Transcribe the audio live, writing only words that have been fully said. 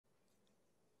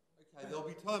Okay, there'll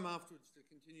be time afterwards to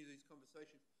continue these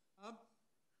conversations.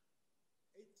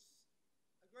 It's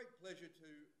a great pleasure to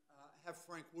have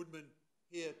Frank Woodman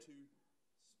here to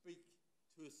speak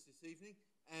to us this evening,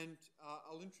 and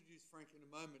I'll introduce Frank in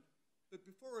a moment. But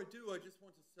before I do, I just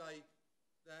want to say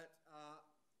that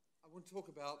I want to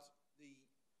talk about the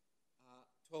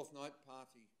 12th night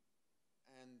party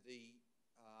and the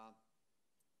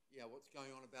what's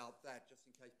going on about that, just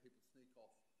in case people sneak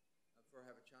off before I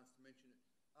have a chance to mention it.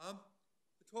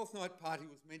 The 12th night party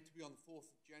was meant to be on the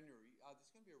 4th of January. There's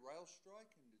going to be a rail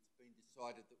strike, and it's been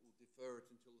decided that we'll defer it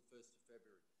until the 1st of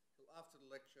February, till after the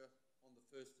lecture on the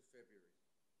 1st of February.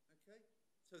 Okay?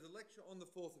 So the lecture on the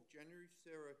 4th of January,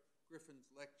 Sarah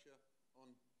Griffin's lecture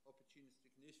on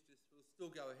opportunistic initiatives, will still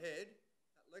go ahead.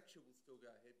 That lecture will still go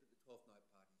ahead, but the 12th night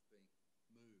party is being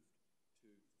moved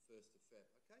to the 1st of Feb.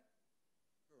 Okay?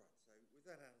 All right, so with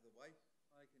that out of the way,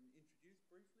 I can introduce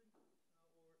briefly,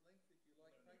 or at length, if you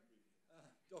like, Frank,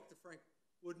 Dr. Frank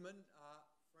Woodman.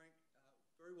 Frank,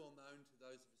 very well known to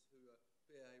those of us who are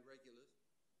BA regulars.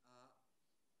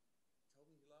 Told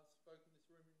me you last spoke in this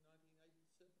room in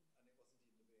 1987. And it wasn't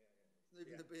even the BAA.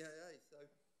 Even the BAA. So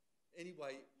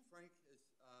anyway, Frank has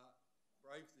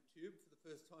braved the tube for the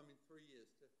first time in 3 years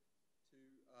to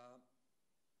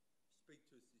speak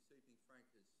to us this evening. Frank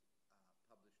has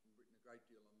published and written a great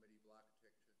deal on medieval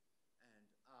architecture and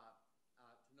art.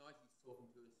 Tonight he's talking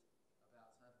to us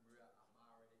about Santa Maria a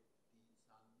Mare di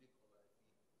San Nicola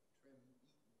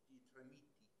di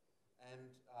Tremiti,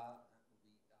 and that will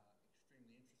be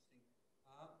extremely interesting.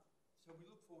 So we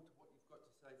look forward to what you've got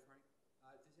to say, Frank.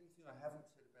 If there's anything I haven't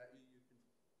said about you, you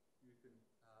can.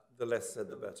 The less said,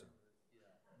 the better.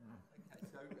 Yeah.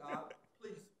 Okay. So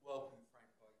please welcome Frank.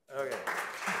 Okay.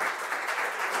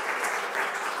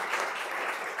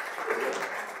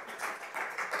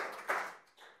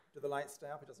 Do the lights stay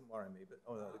up? It doesn't worry me, but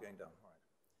oh no, they're going down. All right.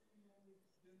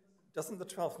 Doesn't the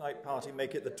 12th night party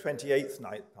make it the 28th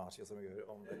night party or something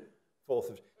on the 4th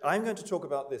of? I'm going to talk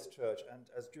about this church, and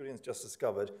as Julian's just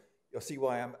discovered, you'll see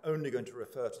why I'm only going to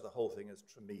refer to the whole thing as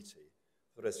Tremiti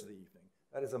for the rest of the evening.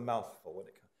 That is a mouthful when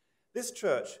it comes. This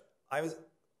church,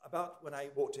 when I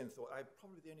walked in, thought I'm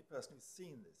probably the only person who's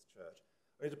seen this church.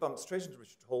 I need to bump straight into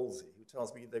Richard Halsey, who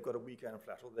tells me they've got a weekend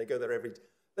flat, or they go there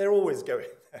they're always going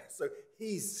there. So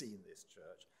he's seen this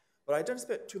church. But I don't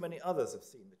expect too many others have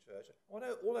seen the church.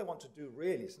 All I want to do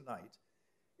really tonight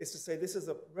is to say this is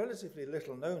a relatively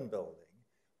little-known building,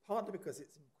 partly because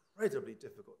it's incredibly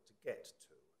difficult to get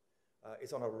to.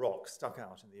 It's on a rock stuck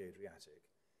out in the Adriatic.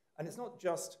 And it's not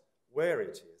just where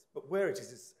it is, but where it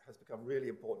is has become really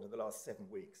important in the last 7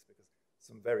 weeks because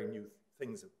some very new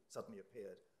things have suddenly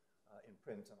appeared in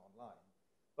print and online.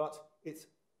 But it's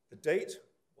the date,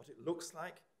 what it looks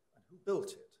like, and who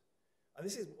built it. And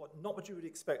this is not what you would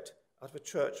expect out of a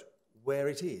church where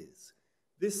it is.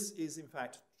 This is, in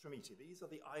fact, Tremiti. These are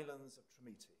the islands of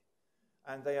Tremiti.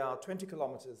 And they are 20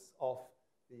 kilometers off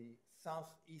the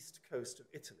southeast coast of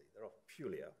Italy. They're off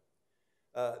Puglia.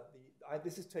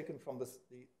 This is taken from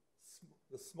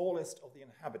the smallest of the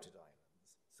inhabited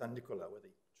islands, San Nicola, where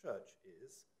the church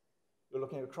is. You're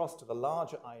looking across to the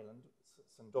larger island,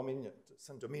 San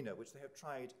Domino, which they have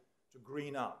tried to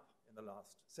green up in the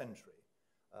last century,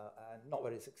 and not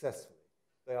very successfully.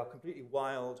 They are completely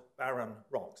wild, barren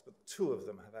rocks, but 2 of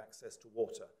them have access to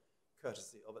water,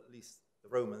 courtesy of at least the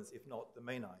Romans, if not the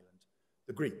main island,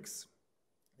 the Greeks.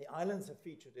 The islands have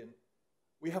featured in...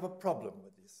 We have a problem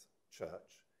with this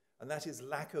church, and that is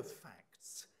lack of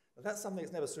facts. Now, that's something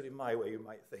that's never stood in my way, you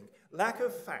might think. Lack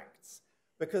of facts,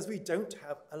 because we don't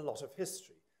have a lot of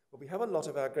history, but we have a lot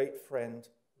of our great friend,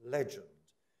 legend.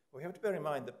 We have to bear in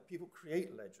mind that people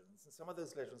create legends, and some of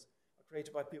those legends are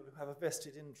created by people who have a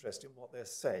vested interest in what they're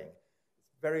saying.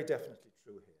 It's very definitely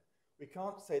true here. We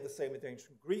can't say the same with the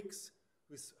ancient Greeks,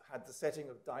 who had the setting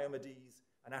of Diomedes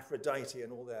and Aphrodite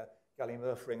and all their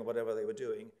gallimaufering or whatever they were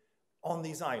doing on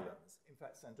these islands. In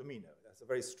fact, San Domino, that's a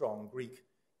very strong Greek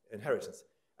inheritance.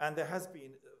 And there has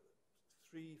been,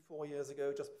 3-4 years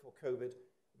ago, just before COVID,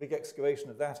 a big excavation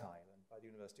of that island by the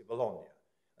University of Bologna.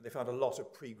 And they found a lot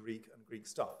of pre-Greek and Greek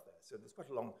stuff there. So there's quite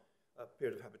a long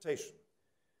period of habitation.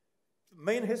 The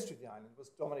main history of the island was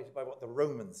dominated by what the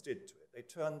Romans did to it. They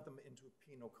turned them into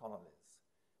penal colonies.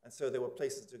 And so there were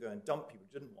places to go and dump people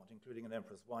who didn't want, including an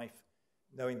emperor's wife,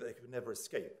 knowing that they could never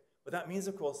escape. But that means,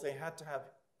 of course, they had to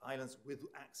have islands with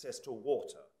access to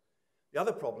water. The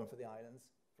other problem for the islands,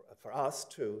 for us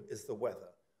too, is the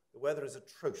weather. The weather is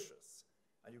atrocious,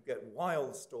 and you get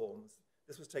wild storms.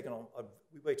 This was taken on,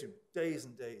 we waited days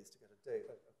and days to get a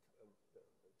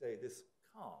day this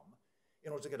calm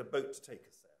in order to get a boat to take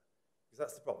us there. Because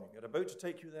that's the problem. You get a boat to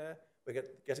take you there, but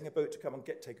getting a boat to come and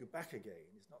take you back again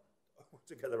is not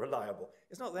altogether reliable.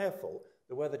 It's not their fault.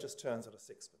 The weather just turns at a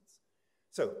sixpence.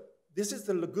 So this is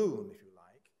the lagoon, if you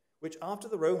like, which after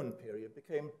the Roman period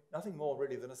became nothing more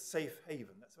really than a safe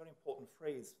haven. That's a very important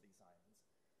phrase for these islands.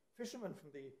 Fishermen from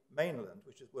the mainland,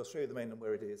 which is, we'll show you the mainland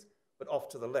where it is, but off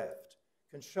to the left,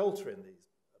 can shelter in these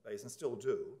bays and still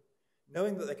do,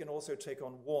 knowing that they can also take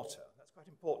on water. That's quite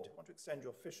important. If you want to extend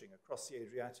your fishing across the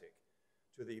Adriatic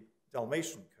to the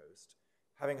Dalmatian coast,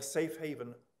 having a safe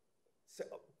haven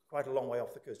quite a long way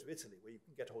off the coast of Italy where you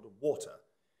can get hold of water,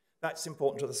 that's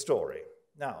important to the story.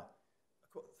 Now,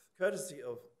 courtesy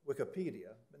of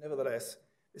Wikipedia, but nevertheless,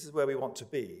 this is where we want to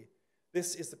be.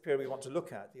 This is the period we want to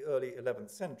look at, the early 11th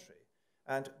century,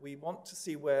 and we want to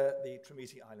see where the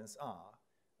Tremiti Islands are.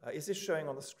 Is this showing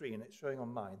on the screen? It's showing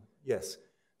on mine. Yes.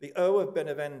 The O of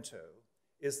Benevento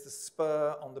is the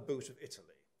spur on the boot of Italy,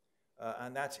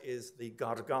 and that is the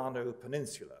Gargano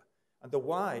Peninsula. And the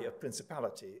Y of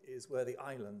Principality is where the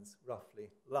islands roughly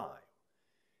lie.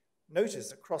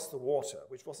 Notice across the water,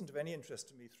 which wasn't of any interest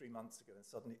to me 3 months ago and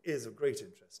suddenly is of great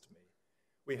interest to me,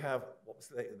 we have what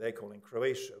they're calling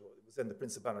Croatia, what was then the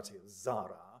Principality of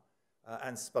Zara,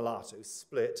 and Spalato,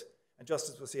 Split, and just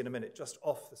as we'll see in a minute, just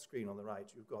off the screen on the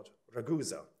right, you've got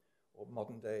Ragusa, or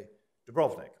modern-day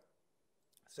Dubrovnik.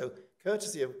 So,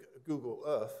 courtesy of Google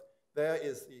Earth, there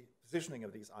is the positioning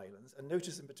of these islands, and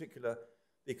notice in particular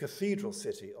the cathedral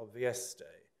city of Vieste.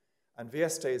 And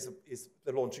Vieste is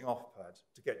the launching off pad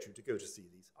to get you to go to see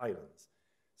these islands.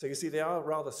 So you see they are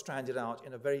rather stranded out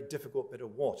in a very difficult bit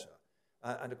of water.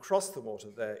 And across the water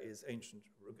there is ancient,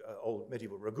 old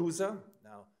medieval Ragusa,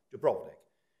 now Dubrovnik.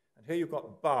 And here you've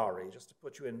got Bari, just to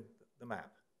put you in the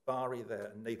map. Bari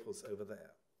there and Naples over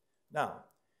there. Now,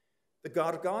 the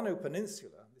Gargano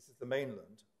Peninsula, this is the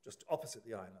mainland, just opposite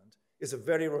the island, is a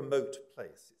very remote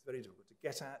place. It's very difficult to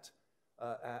get at,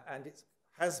 and it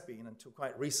has been, until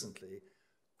quite recently,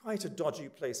 quite a dodgy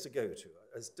place to go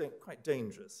to, quite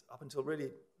dangerous, up until really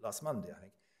last Monday, I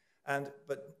think.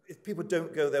 But if people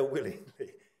don't go there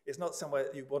willingly, it's not somewhere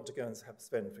that you want to go and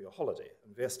spend for your holiday,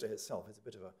 and Vieste itself is a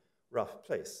bit of a rough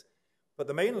place. But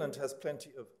the mainland has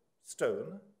plenty of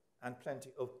stone and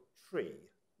plenty of tree,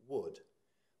 wood.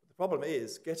 But the problem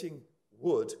is getting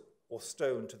wood or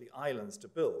stone to the islands to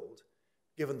build,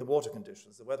 given the water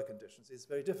conditions, the weather conditions, is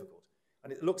very difficult.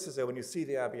 And it looks as though when you see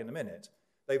the abbey in a minute,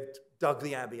 they've dug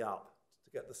the abbey up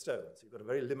to get the stone. So you've got a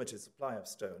very limited supply of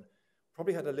stone.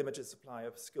 Probably had a limited supply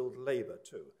of skilled labor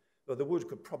too, though the wood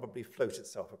could probably float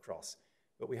itself across,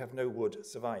 but we have no wood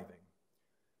surviving.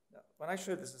 Now, when I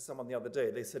showed this to someone the other day,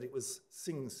 they said it was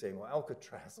Sing Sing or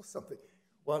Alcatraz or something.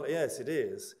 Well, yes, it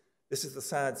is. This is the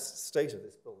sad state of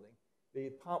this building.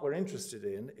 The part we're interested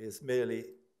in is merely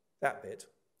that bit.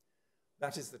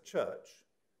 That is the church.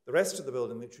 The rest of the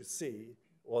building that you see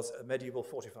was a medieval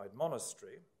fortified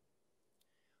monastery.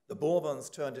 The Bourbons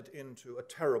turned it into a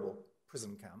terrible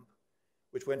prison camp,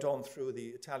 which went on through the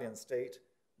Italian state.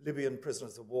 Libyan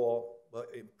prisoners of war were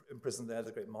imprisoned there. There's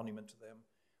a great monument to them.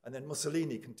 And then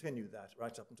Mussolini continued that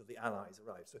right up until the Allies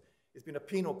arrived. So it's been a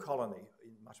penal colony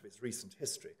in much of its recent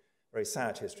history. Very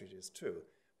sad history it is too.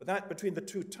 But that, between the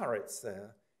two turrets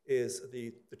there, is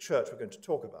the church we're going to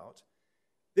talk about.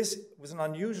 This was an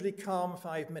unusually calm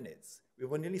 5 minutes. We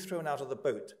were nearly thrown out of the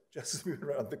boat just as we were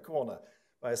around the corner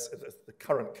by the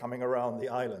current coming around the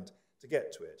island to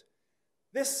get to it.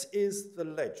 This is the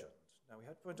legend. Now, we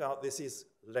have to point out this is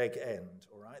leg end,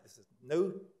 all right? This is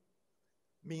no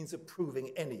means of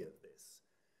proving any of this,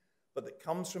 but it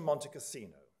comes from Monte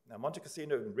Cassino. Now, Monte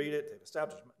Cassino, you can read it, they've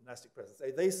established a monastic presence.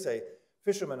 They say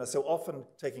fishermen are so often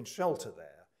taking shelter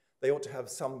there, they ought to have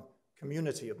some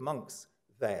community of monks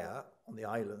there on the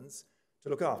islands to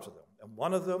look after them. And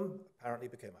one of them apparently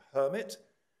became a hermit,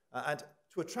 and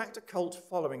to attract a cult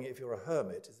following if you're a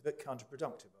hermit is a bit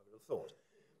counterproductive, I would have thought.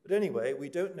 But anyway, we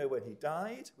don't know when he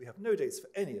died. We have no dates for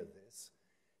any of this.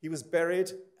 He was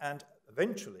buried, and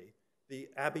eventually the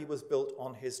abbey was built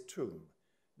on his tomb.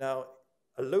 Now,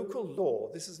 a local law,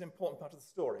 this is an important part of the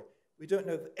story. We don't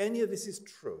know that any of this is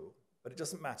true, but it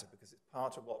doesn't matter because it's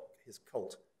part of what his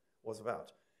cult was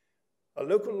about. A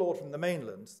local lord from the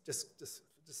mainland just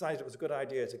decided it was a good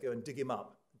idea to go and dig him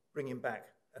up, bring him back,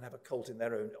 and have a cult in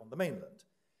their own on the mainland.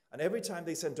 And every time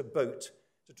they sent a boat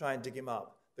to try and dig him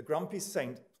up, the grumpy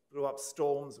saint blew up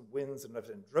storms and winds and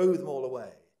everything, drove them all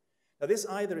away. Now, this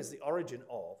either is the origin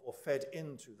of or fed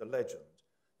into the legend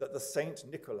that the Saint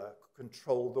Nicola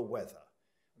controlled the weather.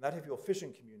 And that, if you're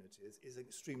fishing communities, is an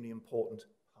extremely important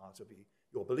part of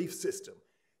your belief system.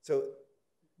 So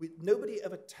nobody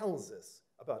ever tells us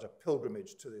about a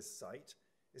pilgrimage to this site.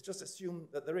 It's just assumed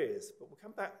that there is. But we'll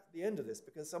come back at the end of this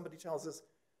because somebody tells us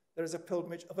there is a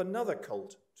pilgrimage of another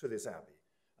cult to this abbey.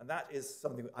 And that is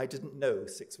something I didn't know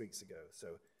 6 weeks ago,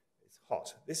 so it's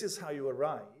hot. This is how you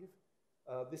arrive.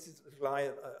 This is a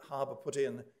little harbour put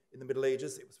in the Middle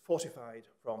Ages. It was fortified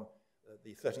from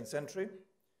the 13th century.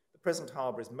 The present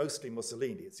harbour is mostly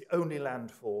Mussolini. It's the only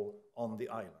landfall on the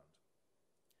island.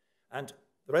 And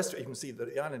the rest of it, you can see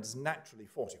that the island is naturally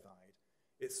fortified.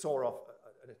 It saw off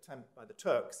an attempt by the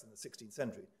Turks in the 16th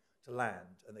century to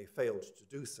land, and they failed to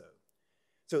do so.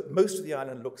 So most of the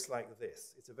island looks like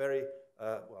this. It's a very,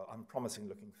 unpromising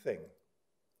looking thing.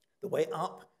 The way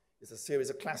up is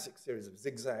a classic series of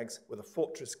zigzags with a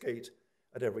fortress gate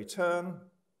at every turn,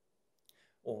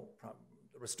 or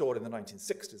restored in the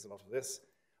 1960s, a lot of this.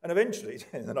 And eventually,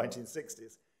 in the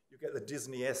 1960s, you get the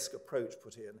Disney-esque approach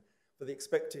put in for the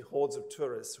expected hordes of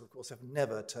tourists who, of course, have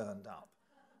never turned up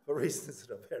for reasons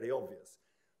that are very obvious.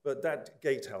 But that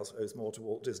gatehouse owes more to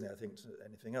Walt Disney, I think, than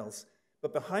anything else.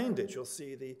 But behind it, you'll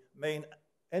see the main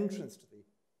entrance to the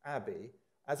Abbey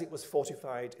as it was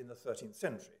fortified in the 13th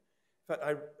century. In fact,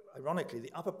 ironically,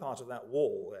 the upper part of that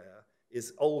wall there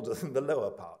is older than the lower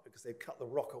part because they've cut the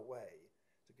rock away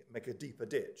to make a deeper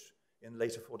ditch in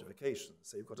later fortifications.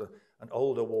 So you've got an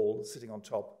older wall sitting on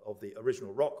top of the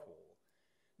original rock wall.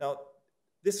 Now,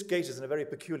 this gate is in a very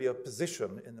peculiar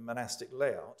position in the monastic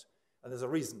layout, and there's a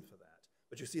reason for that.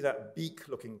 But you see that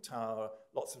beak-looking tower,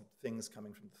 lots of things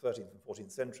coming from the 13th and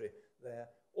 14th century there,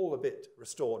 all a bit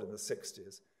restored in the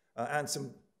 60s, and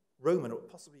some Roman or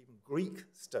possibly even Greek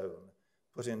stone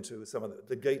put into some of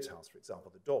the gatehouse, for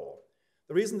example, the door.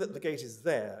 The reason that the gate is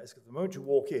there is because the moment you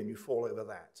walk in, you fall over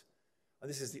that. And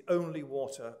this is the only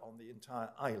water on the entire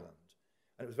island.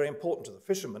 And it was very important to the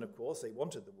fishermen, of course. They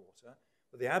wanted the water,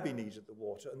 but the abbey needed the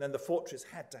water, and then the fortress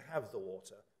had to have the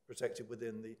water protected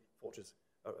within the fortress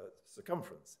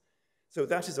circumference. So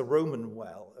that is a Roman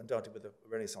well, undoubtedly with a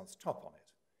Renaissance top on it.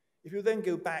 If you then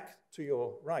go back to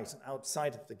your right and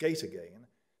outside of the gate again,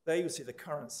 there you see the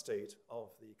current state of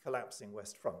the collapsing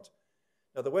West Front.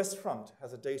 Now, the West Front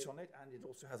has a date on it, and it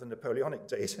also has a Napoleonic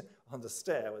date on the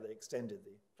stair where they extended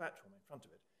the platform in front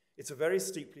of it. It's a very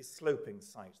steeply sloping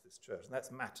site, this church, and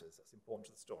that matters. That's important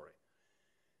to the story.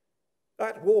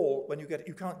 That wall, when you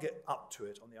can't get up to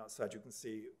it on the outside. You can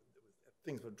see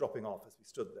things were dropping off as we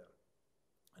stood there.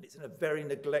 And it's in a very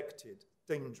neglected,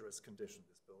 dangerous condition,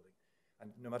 this building.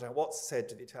 And no matter what's said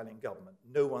to the Italian government,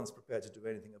 no one's prepared to do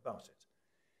anything about it.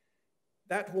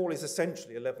 That wall is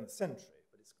essentially 11th century,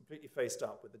 but it's completely faced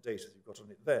up with the date as you've got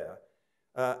on it there.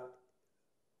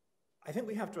 I think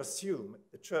we have to assume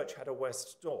the church had a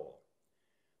west door.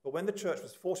 But when the church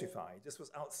was fortified, this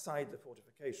was outside the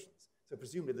fortifications. So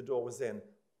presumably the door was then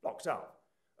blocked up,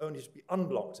 only to be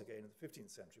unblocked again in the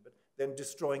 15th century, but then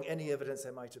destroying any evidence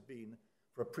there might have been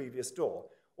for a previous door.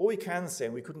 All we can say,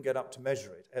 and we couldn't get up to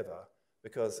measure it ever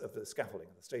because of the scaffolding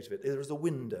and the state of it, there is a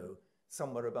window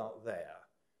somewhere about there.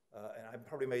 And I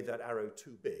probably made that arrow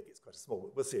too big. It's quite a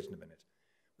small, we'll see it in a minute.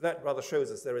 But that rather shows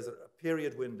us there is a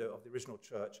period window of the original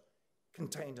church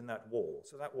contained in that wall.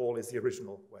 So that wall is the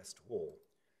original west wall.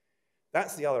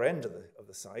 That's the other end of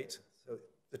the site. So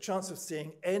the chance of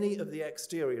seeing any of the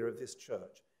exterior of this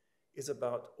church is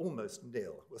about almost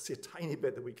nil. We'll see a tiny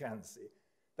bit that we can see.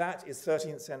 That is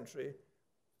 13th century,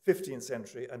 15th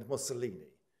century, and Mussolini.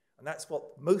 And that's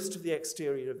what most of the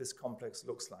exterior of this complex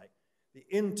looks like. The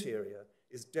interior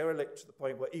is derelict to the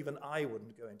point where even I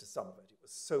wouldn't go into some of it. It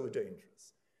was so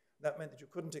dangerous. That meant that you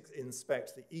couldn't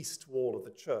inspect the east wall of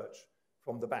the church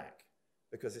from the back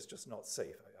because it's just not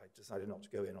safe. I decided not to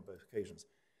go in on both occasions.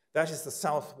 That is the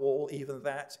south wall. Even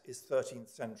that is 13th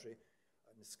century.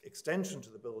 An extension to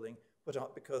the building put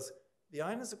up because the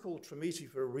islands are called Tremiti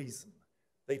for a reason.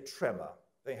 They tremor.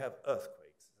 They have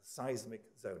earthquakes. It's a seismic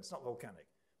zone. It's not volcanic,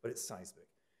 but it's seismic.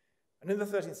 And in the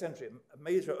 13th century, a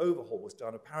major overhaul was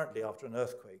done, apparently after an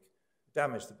earthquake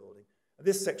damaged the building. And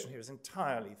this section here is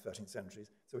entirely 13th century,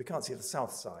 so we can't see the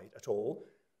south side at all.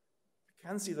 We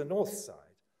can see the north side.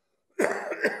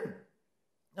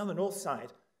 Now, the north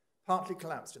side partly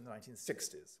collapsed in the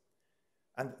 1960s,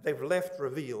 and they've left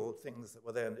revealed things that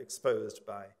were then exposed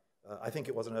by, I think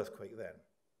it was an earthquake then.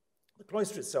 The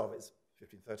cloister itself is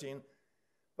 1513,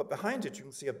 but behind it, you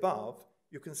can see above,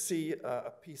 you can see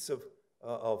a piece of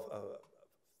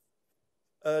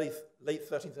late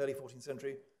 13th, early 14th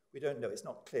century. We don't know, it's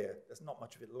not clear, there's not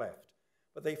much of it left.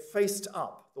 But they faced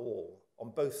up the wall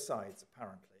on both sides,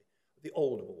 apparently, the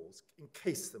old walls,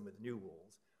 encased them with new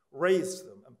walls, raised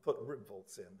them and put rib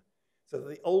vaults in. So that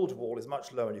the old wall is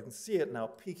much lower, and you can see it now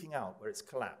peeking out where it's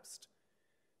collapsed.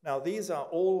 Now, these are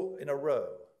all in a row,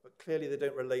 but clearly they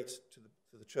don't relate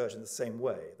to the church in the same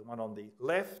way. The one on the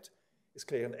left is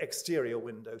clearly an exterior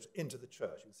window into the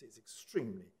church. You can see it's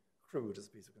extremely crude as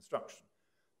a piece of construction.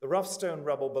 The rough stone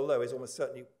rubble below is almost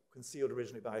certainly concealed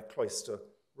originally by a cloister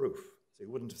roof, so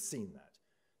you wouldn't have seen that.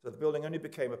 So the building only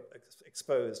became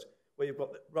exposed where you've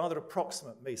got rather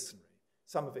approximate masonry.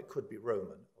 Some of it could be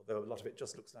Roman, although a lot of it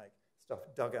just looks like stuff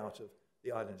dug out of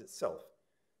the island itself.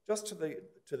 Just to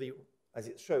the, as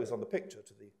it shows on the picture,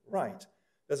 to the right,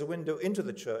 there's a window into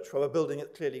the church from a building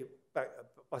that clearly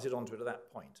butted onto it at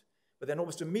that point. But then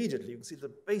almost immediately you can see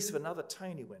the base of another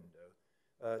tiny window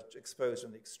exposed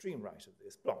on the extreme right of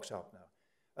this, blocked up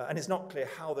now. And it's not clear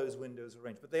how those windows are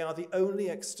arranged, but they are the only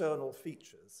external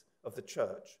features of the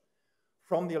church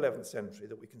from the 11th century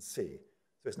that we can see.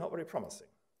 So it's not very promising.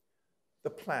 The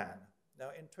plan. Now,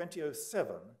 in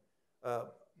 2007,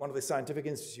 one of the scientific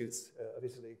institutes of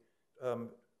Italy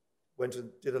went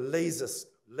and did a laser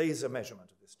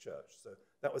measurement of this church. So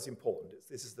that was important.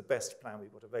 This is the best plan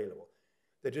we've got available.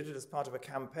 They did it as part of a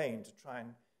campaign to try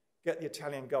and get the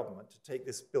Italian government to take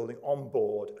this building on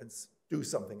board and do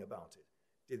something about it.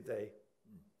 Did they?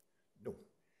 No.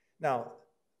 Now,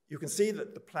 you can see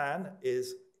that the plan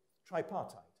is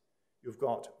tripartite. You've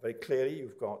got, very clearly,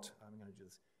 you've got, I'm going to do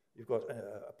this, you've got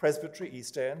a presbytery,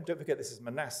 east end. Don't forget this is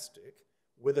monastic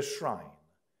with a shrine.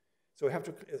 So we have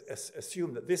to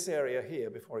assume that this area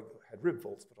here, before it had rib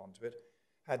vaults put onto it,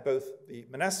 had both the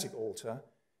monastic altar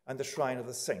and the shrine of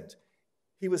the saint.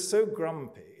 He was so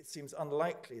grumpy, it seems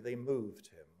unlikely they moved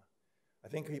him. I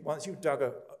think once you dug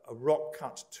a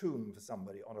rock-cut tomb for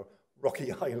somebody on a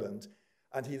rocky island,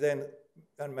 and he then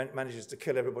manages to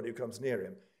kill everybody who comes near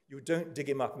him, you don't dig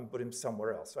him up and put him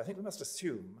somewhere else. So I think we must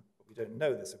assume, but we don't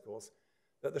know this, of course,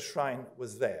 that the shrine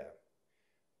was there.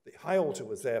 The high altar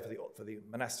was there for the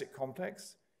monastic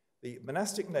complex. The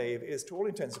monastic nave is, to all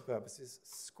intents and purposes,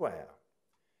 square.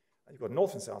 And you've got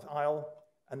north and south aisle,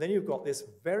 and then you've got this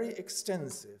very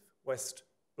extensive west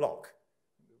block.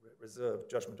 Reserve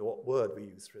judgment of what word we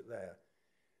use for it there.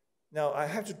 Now, I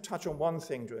have to touch on one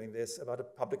thing during this about a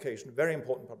publication, a very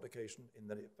important publication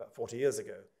about 40 years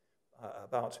ago,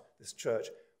 about this church,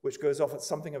 which goes off at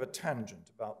something of a tangent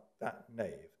about that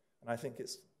nave. And I think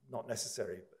it's not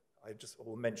necessary, but I just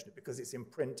will mention it because it's in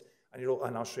print,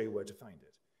 and I'll show you where to find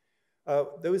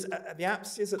it. The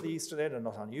apses at the eastern end are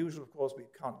not unusual, of course. We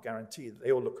can't guarantee that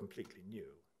they all look completely new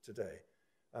today.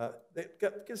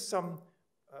 That gives some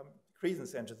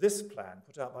credence then to this plan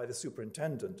put out by the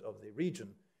superintendent of the region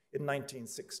in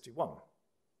 1961.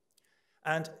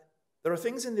 And there are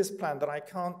things in this plan that I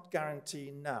can't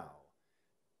guarantee now.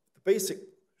 The basic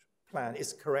plan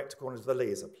is correct according to the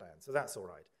laser plan, so that's all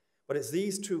right. But it's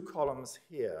these two columns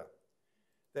here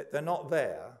that they're not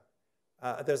there.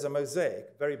 There's a mosaic,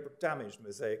 very damaged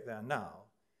mosaic there now,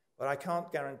 but I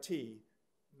can't guarantee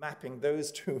mapping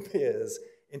those two piers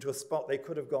into a spot they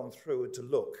could have gone through to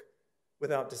look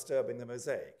without disturbing the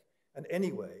mosaic. And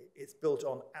anyway, it's built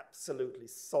on absolutely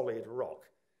solid rock.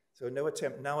 So no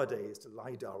attempt nowadays to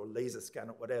LiDAR or laser scan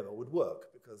or whatever would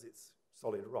work because it's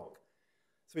solid rock.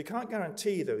 So we can't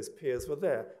guarantee those piers were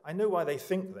there. I know why they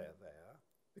think they're there,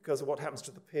 because of what happens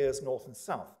to the piers north and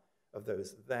south of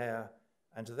those there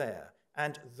and there.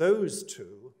 And those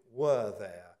two were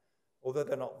there, although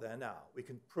they're not there now. We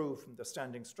can prove from the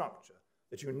standing structure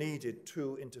that you needed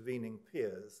two intervening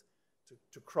piers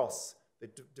to cross the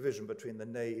division between the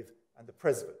nave and the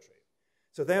presbytery.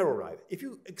 So they're all right. If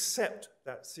you accept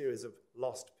that series of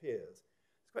lost piers,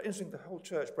 it's quite interesting. The whole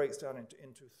church breaks down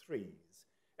into threes.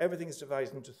 Everything is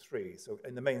divided into three, so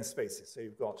in the main spaces. So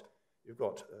you've got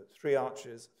 3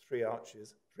 arches, 3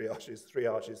 arches, 3 arches, 3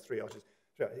 arches, 3 arches.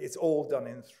 It's all done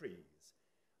in threes.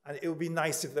 And it would be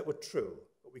nice if that were true,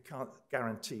 but we can't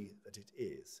guarantee that it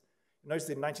is. Notice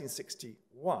in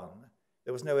 1961,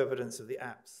 there was no evidence of the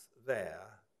apse there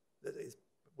that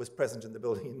was present in the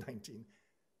building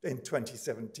in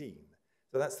 2017.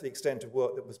 So that's the extent of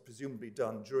work that was presumably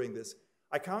done during this.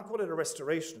 I can't call it a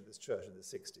restoration of this church in the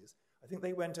 60s. I think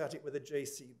they went at it with a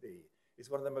JCB. It's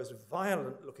one of the most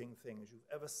violent-looking things you've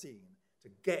ever seen to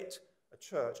get a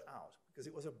church out, because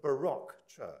it was a Baroque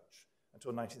church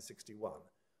until 1961,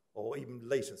 or even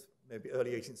later, maybe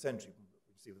early 18th century,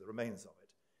 we see the remains of it.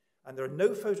 And there are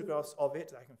no photographs of it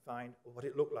that I can find of what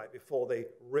it looked like before they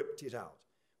ripped it out.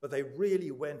 But they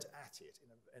really went at it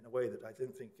in a way that I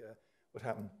don't think would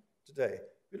happen today.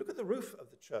 If you look at the roof of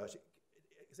the church,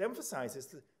 it emphasizes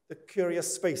the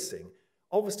curious spacing.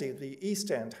 Obviously, the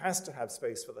east end has to have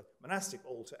space for the monastic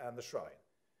altar and the shrine.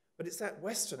 But it's that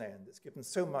western end that's given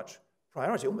so much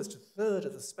priority. Almost a third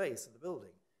of the space of the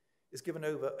building is given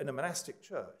over in a monastic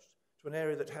church to an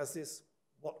area that has this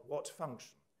what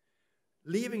function.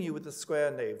 Leaving you with the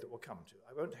square nave that we'll come to.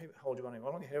 I won't hold you on any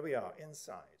longer. Here we are,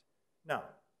 inside. Now,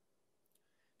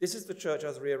 this is the church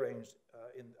as rearranged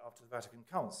after the Vatican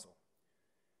Council.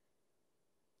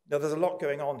 Now, there's a lot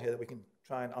going on here that we can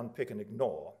try and unpick and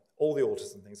ignore. All the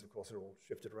altars and things, of course, are all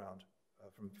shifted around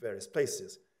from various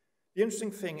places. The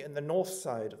interesting thing in the north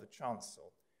side of the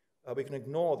chancel, we can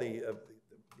ignore the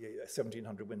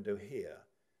 1700 window here.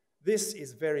 This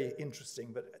is very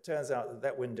interesting, but it turns out that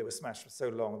that window was smashed for so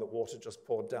long that water just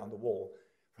poured down the wall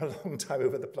for a long time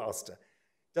over the plaster.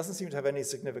 It doesn't seem to have any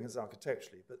significance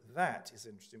architecturally, but that is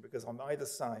interesting because on either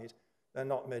side, they're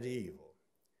not medieval.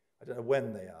 I don't know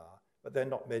when they are, but they're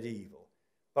not medieval.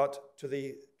 But to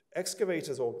the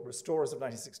excavators or restorers of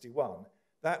 1961,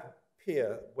 that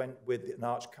pier went with an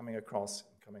arch coming across.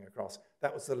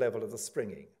 That was the level of the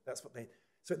springing. That's what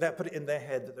so that put it in their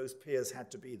head that those piers had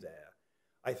to be there.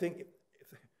 I think,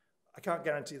 I can't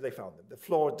guarantee they found them. The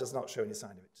floor does not show any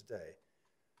sign of it today.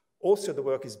 Also, the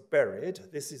work is buried.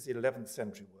 This is the 11th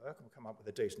century work. We'll come up with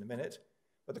a date in a minute.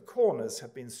 But the corners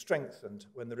have been strengthened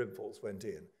when the rib vaults went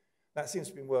in. That seems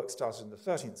to be work started in the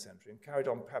 13th century and carried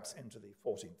on perhaps into the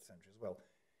 14th century as well.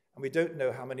 And we don't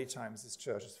know how many times this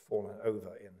church has fallen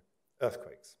over in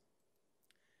earthquakes.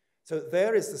 So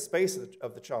there is the space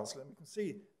of the chancel, and you can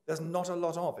see there's not a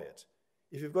lot of it.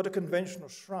 If you've got a conventional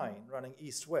shrine running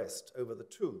east-west over the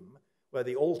tomb, where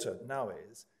the altar now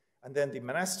is, and then the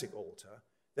monastic altar,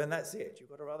 then that's it. You've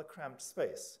got a rather cramped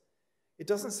space. It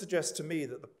doesn't suggest to me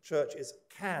that the church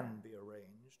can be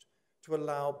arranged to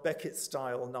allow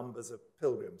Becket-style numbers of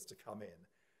pilgrims to come in.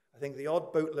 I think the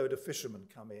odd boatload of fishermen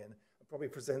come in and probably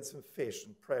present some fish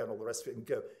and pray and all the rest of it and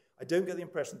go. I don't get the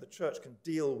impression the church can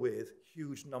deal with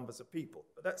huge numbers of people,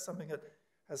 but that's something that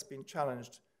has been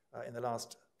challenged in the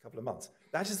last couple of months.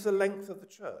 That is the length of the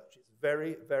church. It's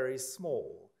very, very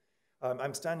small.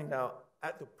 I'm standing now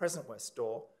at the present west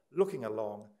door, looking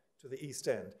along to the east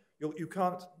end. You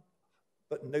can't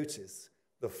but notice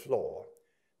the floor.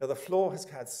 Now, the floor has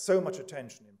had so much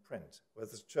attention in print,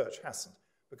 whereas the church hasn't,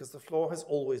 because the floor has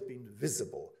always been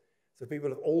visible. So people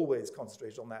have always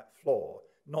concentrated on that floor,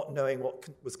 not knowing what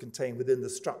was contained within the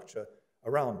structure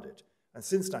around it. And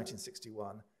since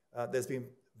 1961, there's been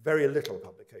very little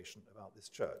publication about this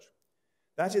church.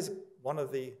 That is one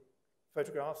of the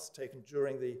photographs taken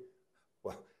during the,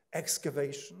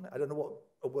 excavation. I don't know what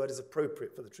a word is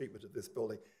appropriate for the treatment of this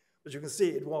building, but you can see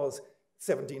it was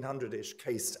 1700-ish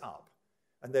cased up.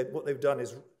 And what they've done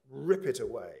is rip it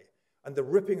away. And the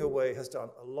ripping away has done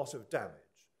a lot of damage.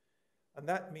 And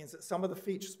that means that some of the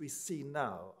features we see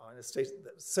now are in a state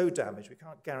that's so damaged we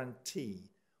can't guarantee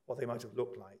what they might have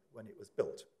looked like when it was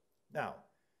built. Now,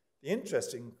 the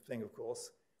interesting thing, of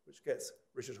course, which gets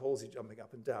Richard Halsey jumping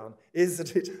up and down, is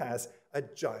that it has a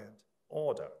giant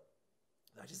order.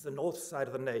 That is the north side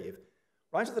of the nave.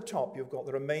 Right at the top, you've got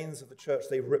the remains of the church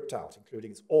they ripped out,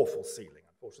 including its awful ceiling.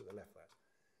 Unfortunately, they left that.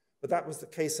 But that was the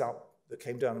case out that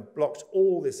came down and blocked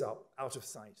all this up out of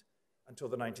sight until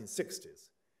the 1960s.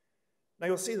 Now,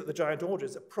 you'll see that the giant order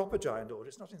is a proper giant order.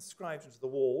 It's not inscribed into the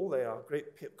wall. They are great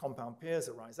compound piers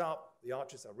that rise up. The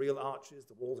arches are real arches.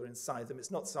 The walls are inside them.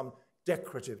 It's not some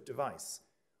decorative device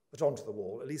put onto the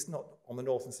wall, at least not on the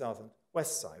north and south and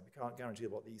west side. We can't guarantee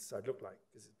what the east side looked like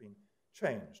because it's been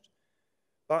changed.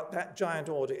 But that giant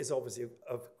order is obviously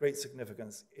of great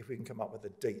significance if we can come up with a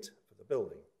date for the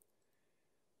building.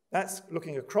 That's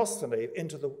looking across the nave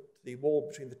into the wall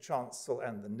between the chancel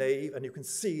and the nave, and you can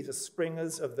see the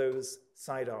springers of those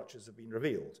side arches have been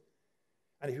revealed.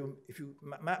 And if you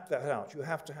map that out, you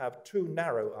have to have two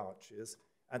narrow arches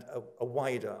and a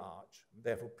wider arch, and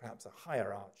therefore perhaps a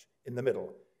higher arch in the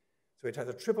middle. So it has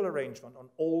a triple arrangement on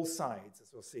all sides,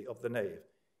 as we'll see, of the nave.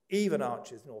 Even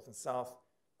arches north and south,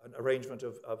 an arrangement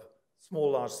of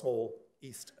small, large, small,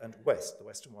 east and west. The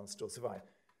western ones still survive.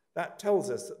 That tells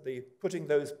us that putting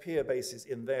those pier bases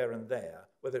in there and there,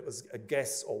 whether it was a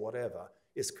guess or whatever,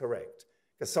 is correct,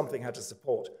 because something had to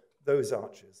support those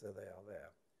arches. There they are there.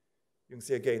 You can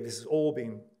see again, this has all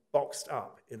been boxed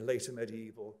up in later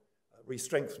medieval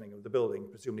re-strengthening of the building,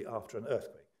 presumably after an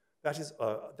earthquake. That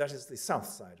is the south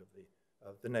side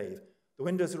of the nave. The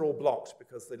windows are all blocked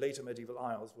because the later medieval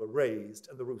aisles were raised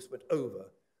and the roofs went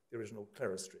over the original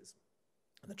clerestories.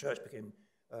 And the church became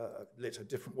lit a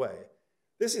different way.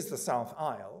 This is the south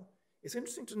aisle. It's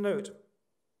interesting to note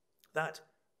that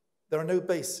there are no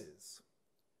bases.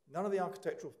 None of the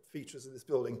architectural features of this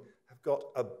building have got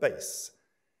a base.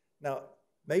 Now,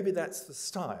 maybe that's the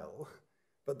style,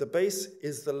 but the base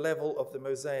is the level of the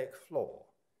mosaic floor,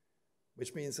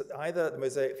 which means that either the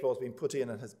mosaic floor has been put in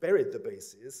and has buried the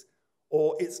bases,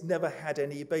 or it's never had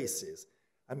any bases.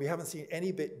 And we haven't seen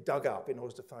any bit dug up in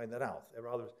order to find that out. They're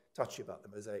rather touchy about the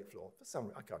mosaic floor. For some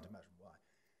reason, I can't imagine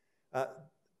why.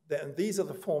 And these are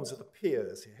the forms of the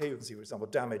piers. Here you can see, for example,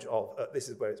 damage of, this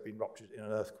is where it's been ruptured in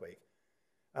an earthquake.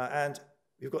 And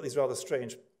we've got these rather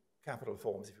strange capital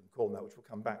forms, if you can call them that, which we'll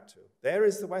come back to. There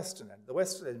is the western end. The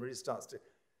western end really starts to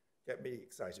get me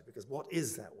excited, because what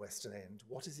is that western end?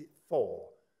 What is it for?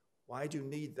 Why do you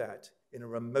need that in a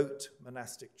remote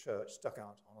monastic church stuck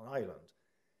out on an island?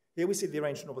 Here we see the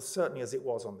arrangement almost certainly as it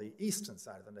was on the eastern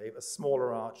side of the nave, a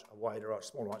smaller arch, a wider arch,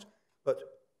 smaller arch, but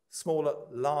smaller,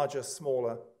 larger,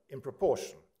 smaller in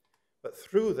proportion. But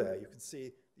through there you can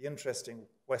see the interesting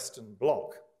western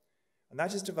block. And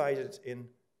that is divided in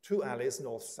two alleys,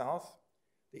 north-south.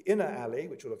 The inner alley,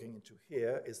 which we're looking into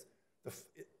here, it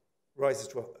rises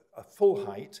to a full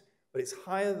height, but it's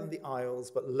higher than the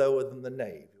aisles, but lower than the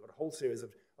nave. You've got a whole series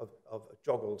of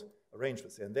joggled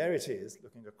arrangements here. And there it is,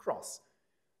 looking across,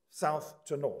 south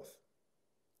to north.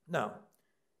 Now,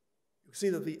 you see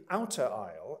that the outer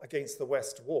aisle against the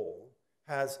west wall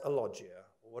has a loggia,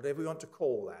 or whatever you want to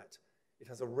call that. It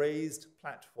has a raised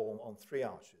platform on 3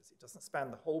 arches. It doesn't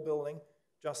span the whole building,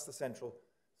 just the central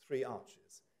 3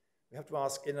 arches. We have to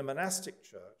ask, in a monastic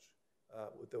church,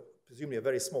 with presumably a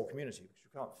very small community, because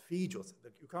you can't feed yourself,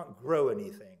 you can't grow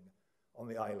anything on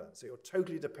the island, so you're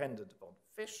totally dependent upon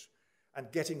fish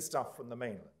and getting stuff from the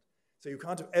mainland. So you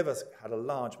can't have ever had a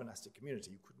large monastic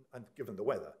community, and given the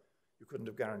weather, you couldn't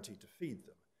have guaranteed to feed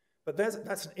them. But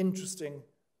that's an interesting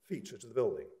feature to the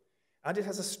building. And it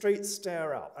has a straight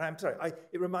stair up. And I'm sorry,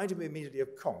 it reminded me immediately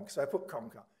of conch, so I put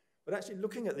conch up. But actually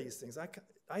looking at these things,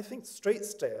 I think straight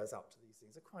stairs up to these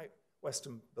things are quite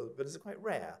Western buildings, are quite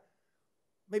rare.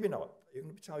 Maybe not. You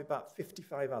can tell me about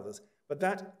 55 others. But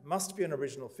that must be an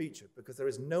original feature, because there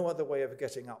is no other way of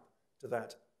getting up to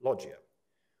that loggia.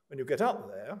 When you get up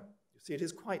there, you see it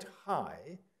is quite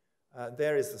high.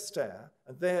 There is the stair,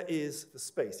 and there is the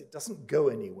space. It doesn't go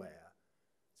anywhere.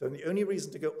 So the only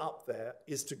reason to go up there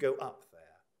is to go up there.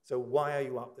 So why are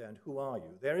you up there, and who are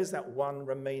you? There is that one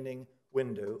remaining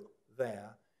window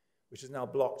there, which is now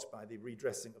blocked by the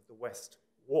redressing of the west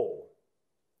wall.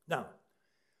 Now,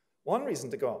 one reason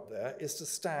to go up there is to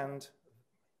stand,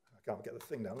 I can't get the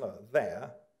thing down lower,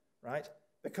 there, right?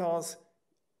 Because,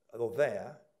 or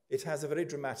there, it has a very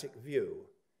dramatic view.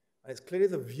 And it's clearly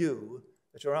the view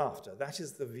that you're after. That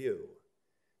is the view.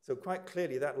 So quite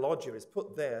clearly that loggia is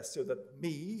put there so that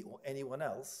me or anyone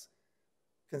else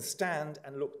can stand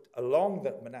and look along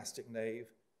the monastic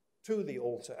nave to the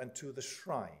altar and to the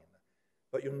shrine.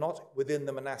 But you're not within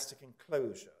the monastic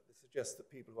enclosure. This suggests that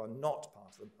people who are not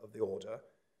part of the order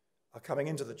are coming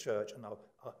into the church and are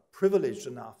privileged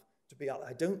enough to be up.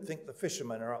 I don't think the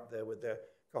fishermen are up there with their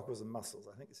cockles and mussels.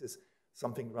 I think this is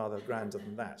something rather grander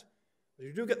than that. But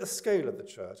you do get the scale of the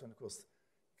church, and of course,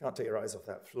 you can't take your eyes off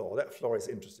that floor. That floor is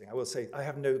interesting. I will say I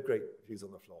have no great views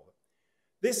on the floor.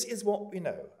 This is what we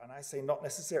know, and I say not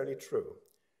necessarily true.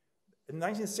 In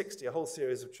 1960, a whole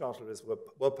series of charter lists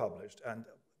were published, and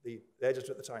the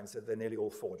editor at the time said they're nearly all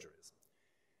forgeries.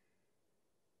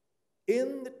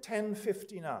 In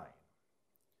 1059,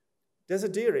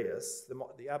 Desiderius,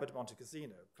 the abbot of Monte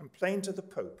Cassino, complained to the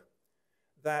Pope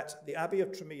that the Abbey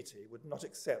of Tremiti would not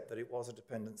accept that it was a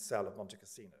dependent cell of Monte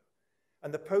Cassino.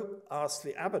 And the Pope asked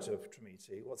the abbot of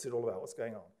Tremiti, what's it all about, what's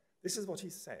going on? This is what he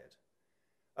said.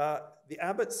 The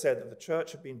abbot said that the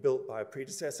church had been built by a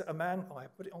predecessor, a man, oh, I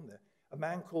put it on there, a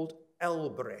man called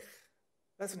Elbrich.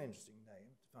 That's an interesting name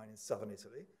to find in southern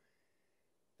Italy.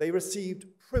 They received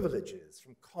privileges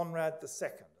from Conrad II,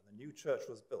 and the new church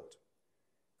was built.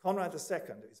 Conrad II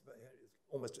is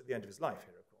almost at the end of his life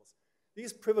here, of course.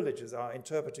 These privileges are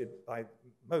interpreted by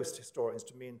most historians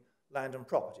to mean land and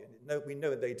property. And we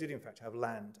know they did, in fact, have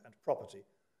land and property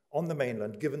on the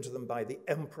mainland given to them by the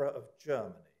Emperor of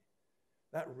Germany.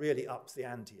 That really ups the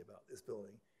ante about this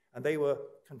building. And they were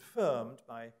confirmed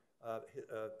by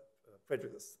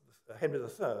Henry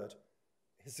III,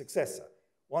 his successor.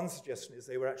 One suggestion is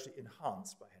they were actually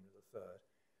enhanced by Henry III.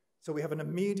 So we have an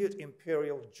immediate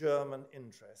imperial German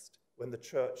interest when the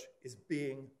church is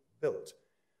being built.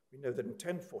 We know that in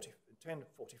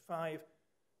 1045,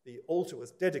 the altar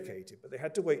was dedicated, but they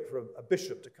had to wait for a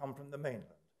bishop to come from the mainland.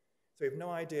 So we have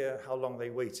no idea how long they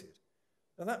waited.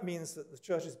 Now that means that the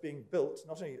church is being built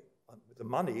not only with the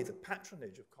money, the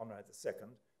patronage of Conrad II,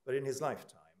 but in his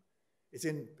lifetime. It's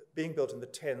being built in the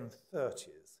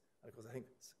 1030s. And of course, I think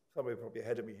somebody probably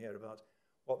ahead of me here about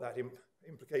what that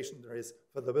implication there is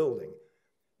for the building.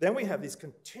 Then we have these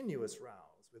continuous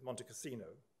rows with Monte Cassino.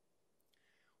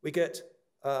 We get,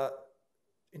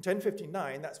 in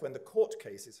 1059, that's when the court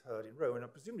case is heard in Rome,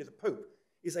 and presumably the Pope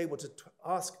is able to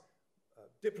ask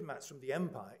diplomats from the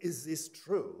empire, is this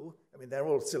true? I mean, they're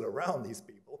all still around, these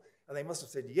people, and they must have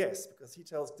said yes, because he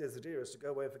tells Desiderius to go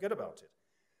away and forget about it.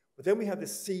 But then we have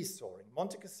this seesawing.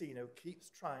 Monte Cassino keeps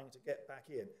trying to get back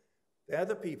in. They're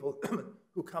the people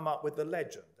who come up with the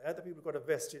legend. They're the people who've got a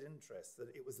vested interest, that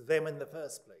it was them in the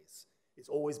first place. It's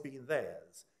always been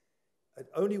theirs. And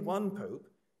only one pope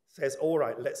says, all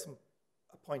right, let's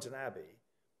appoint an abbey.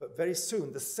 But very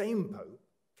soon, the same pope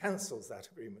cancels that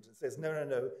agreement and says, no, no,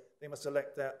 no, they must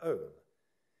elect their own.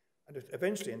 And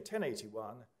eventually, in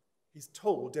 1081, he's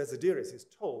told, Desiderius is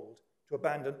told, to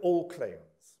abandon all claims.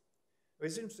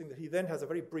 It's interesting that he then has a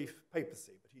very brief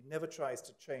papacy, but he never tries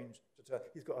to change.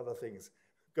 He's got other things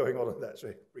going on in that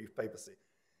brief papacy.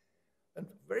 And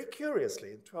very curiously,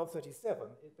 in 1237,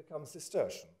 it becomes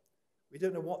Cistercian. We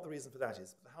don't know what the reason for that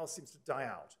is, but the house seems to die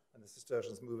out and the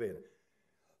Cistercians move in.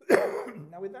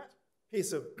 Now, with that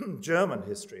piece of German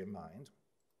history in mind,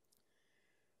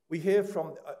 we hear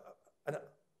from a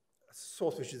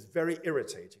source which is very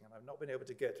irritating, and I've not been able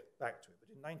to get back to it, but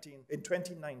in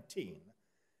 2019,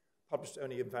 published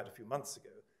only, in fact, a few months ago,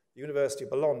 the University of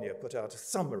Bologna put out a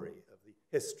summary of the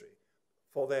history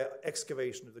for their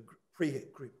excavation of the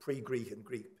pre-Greek and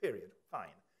Greek period. Fine.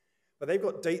 But they've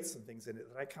got dates and things in it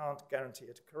that I can't guarantee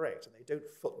are correct, and they don't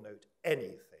footnote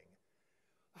anything.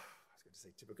 I was going to say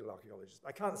typical archaeologists.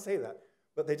 I can't say that,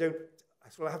 but they don't.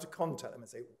 So I have to contact them and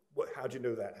say, how do you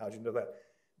know that? How do you know that?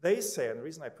 They say, and the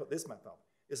reason I put this map up,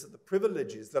 is that the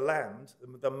privileges, the land,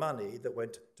 the money that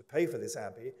went to pay for this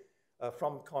abbey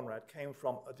from Conrad came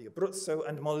from the Abruzzo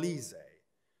and Molise.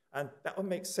 And that would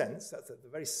make sense. That's at the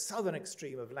very southern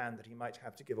extreme of land that he might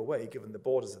have to give away, given the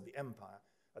borders of the empire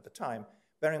at the time,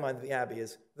 bearing in mind that the abbey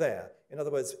is there. In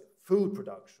other words, food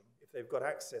production, if they've got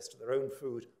access to their own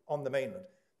food on the mainland,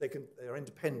 they are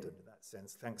independent in that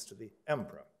sense, thanks to the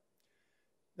emperor.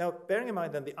 Now, bearing in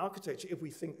mind then the architecture, if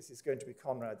we think this is going to be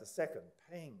Conrad II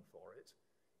paying for it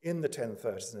in the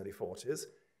 1030s and early 40s,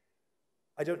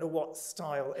 I don't know what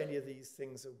style any of these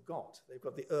things have got. They've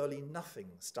got the early nothing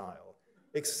style,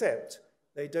 except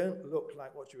they don't look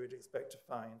like what you would expect to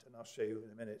find, and I'll show you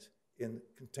in a minute, in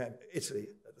Italy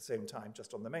at the same time,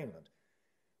 just on the mainland.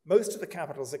 Most of the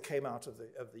capitals that came out of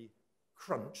the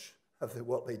crunch of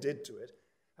what they did to it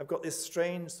have got this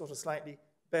strange, sort of slightly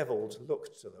beveled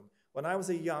look to them. When I was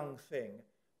a young thing,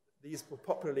 these were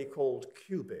popularly called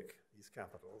cubic, these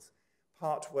capitals,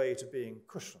 part way to being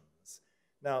cushions.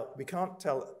 Now, we can't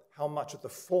tell how much of the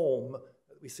form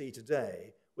that we see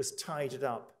today was tidied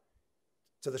up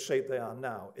to the shape they are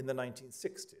now in the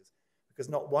 1960s, because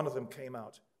not one of them came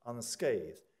out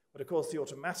unscathed. But of course, the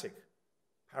automatic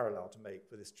parallel to make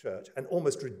for this church, and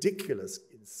almost ridiculous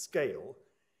in scale,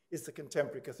 is the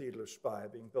contemporary Cathedral of Speyer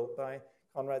being built by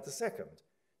Conrad II.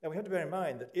 Now, we have to bear in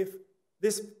mind that if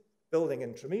this building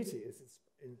in Tremiti is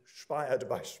inspired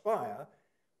by Speyer,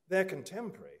 they're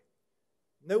contemporary.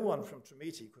 No one from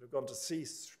Tremiti could have gone to see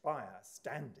Speyer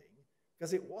standing,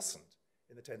 because it wasn't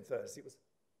in the 1030s. It was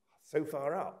so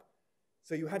far up.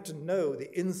 So you had to know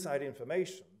the inside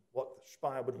information, what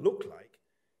Speyer would look like,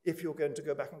 if you're going to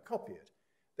go back and copy it.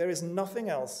 There is nothing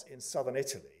else in southern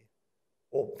Italy,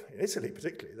 or in Italy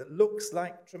particularly, that looks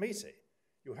like Tremiti.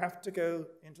 You have to go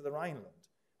into the Rhineland,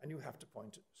 and you have to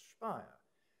point at Speyer.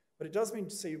 But it does mean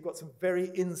to say you've got some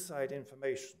very inside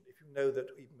information, if you know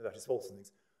that, even without his faults and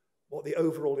things, what the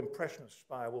overall impression of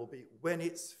Speyer will be when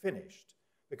it's finished,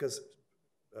 because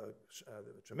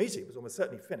Tremiti was almost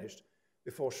certainly finished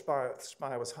before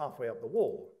Speyer was halfway up the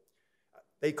wall.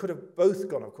 They could have both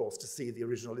gone, of course, to see the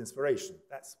original inspiration.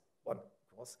 That's one,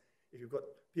 of course. If you've got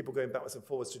people going backwards and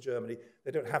forwards to Germany,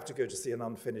 they don't have to go to see an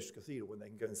unfinished cathedral when they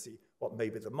can go and see what may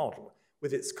be the model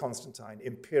with its Constantine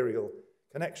imperial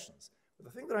connections. But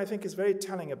the thing that I think is very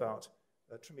telling about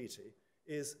Tremiti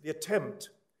is the attempt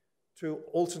to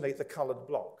alternate the coloured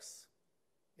blocks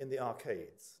in the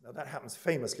arcades. Now, that happens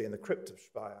famously in the crypt of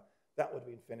Speyer. That would have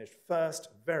been finished first,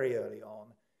 very early on,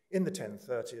 in the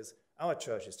 1030s. Our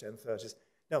church is 1030s.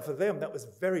 Now, for them, that was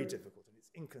very difficult, and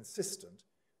it's inconsistent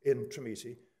in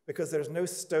Tremiti, because there is no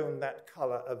stone that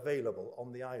colour available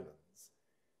on the islands.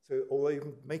 So although you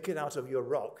can make it out of your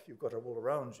rock, you've got it all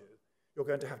around you, you're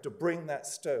going to have to bring that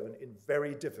stone in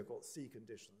very difficult sea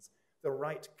conditions, the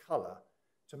right colour,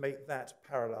 to make that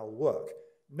parallel work.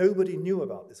 Nobody knew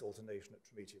about this alternation at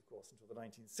Tremiti, of course, until the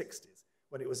 1960s,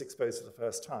 when it was exposed for the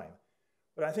first time.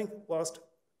 But I think whilst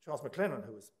Charles McLennan,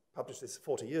 who published this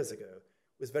 40 years ago,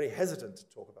 was very hesitant to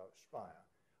talk about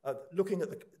Speyer, looking at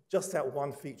just that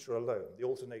one feature alone, the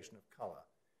alternation of colour,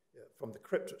 from the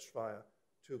crypt at Speyer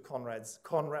to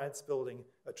Conrad's building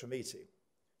at Tremiti,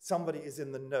 somebody is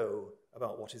in the know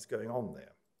about what is going on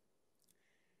there.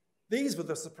 These were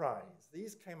the surprise.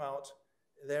 These came out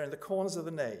there in the corners of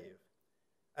the nave,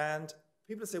 and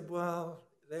people said, well,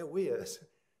 they're weird.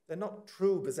 They're not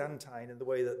true Byzantine in the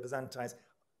way that Byzantines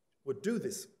would do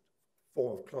this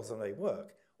form of cloisonné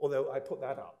work, although I put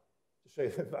that up to show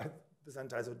you that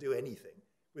Byzantines will do anything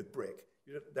with brick.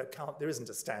 There isn't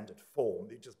a standard form.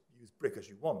 You just use brick as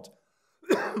you want.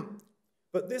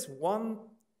 But this one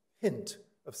hint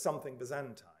of something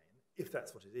Byzantine, if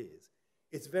that's what it is,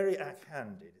 it's very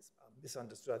backhanded. It's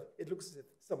misunderstood. It looks as if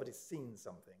somebody's seen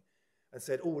something and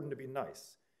said, oh, wouldn't it be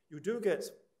nice? You do get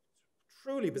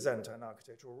truly Byzantine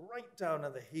architecture right down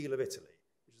on the heel of Italy,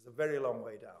 which is a very long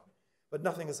way down, but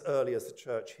nothing as early as the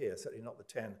church here, certainly not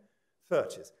the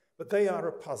 1030s. But they are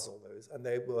a puzzle, those, and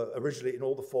they were originally in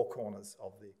all the four corners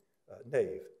of the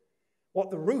nave.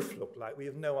 What the roof looked like, we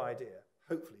have no idea.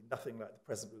 Hopefully nothing like the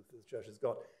present roof that the church has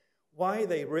got. Why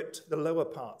they ripped the lower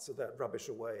parts of that rubbish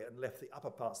away and left the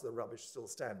upper parts of the rubbish still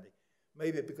standing.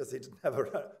 Maybe because they didn't have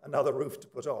another roof to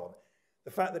put on.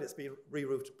 The fact that it's been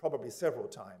re-roofed probably several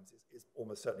times is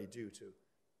almost certainly due to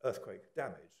earthquake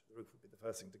damage. The roof would be the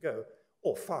first thing to go,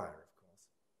 or fire, of course.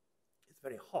 It's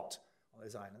very hot on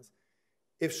those islands.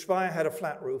 If Speyer had a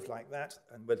flat roof like that,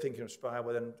 and we're thinking of Speyer,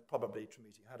 well then probably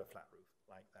Tremiti had a flat roof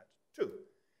like that too.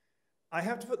 I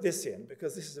have to put this in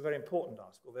because this is a very important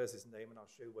article. There's his name, and I'll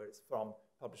show you where it's from,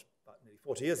 published about nearly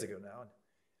 40 years ago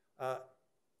now.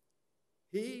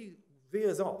 He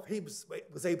veers off. He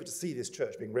was able to see this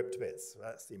church being ripped to bits. So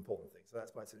that's the important thing. So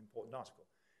that's why it's an important article.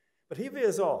 But he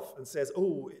veers off and says,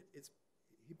 oh,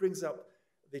 he brings up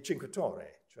the Cinque Torre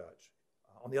church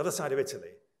on the other side of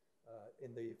Italy,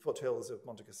 in the foothills of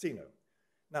Monte Cassino.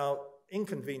 Now,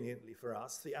 inconveniently for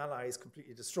us, the Allies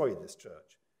completely destroyed this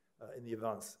church in the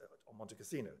advance on Monte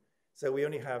Cassino. So we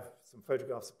only have some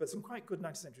photographs, but some quite good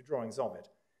 19th century drawings of it.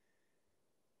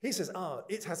 He says,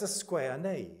 it has a square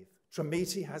nave.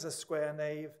 Tremiti has a square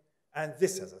nave, and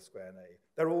this has a square nave.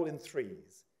 They're all in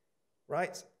threes,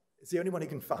 right? It's the only one he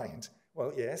can find.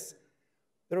 Well, yes.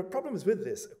 There are problems with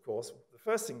this, of course. The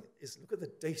first thing is look at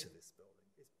the date of this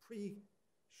building. It's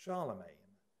pre-Charlemagne.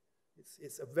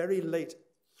 It's a very late,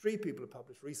 3 people have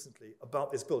published recently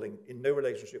about this building in no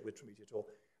relationship with Tremiti at all,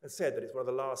 and said that it's one of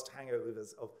the last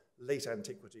hangovers of late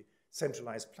antiquity,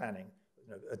 centralized planning,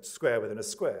 a square within a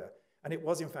square. And it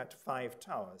was, in fact, 5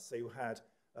 towers. So you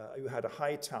had a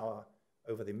high tower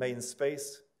over the main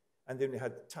space, and then you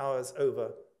had towers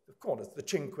over the corners, the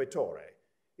Cinque Torre.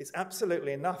 It's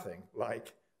absolutely nothing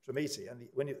like Tremiti, and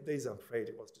these, I'm afraid,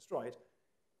 it was destroyed.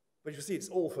 But you see, it's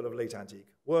all full of late antique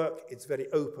work. It's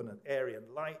very open and airy and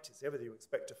light. It's everything you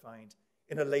expect to find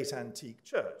in a late antique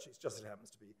church. It's just it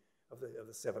happens to be of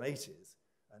the 780s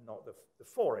and not the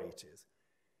 480s.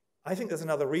 I think there's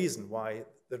another reason why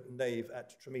the nave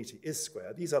at Tremiti is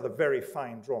square. These are the very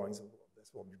fine drawings of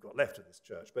that's what we've got left of this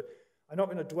church. But I'm not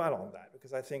going to dwell on that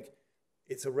because I think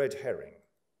it's a red herring.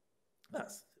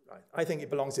 That's right. I think it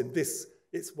belongs in this.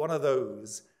 It's one of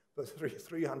those, but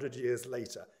 300 years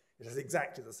later. It has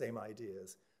exactly the same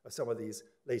ideas of some of these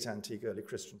late antique early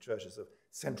Christian churches of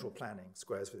central planning,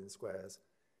 squares within squares.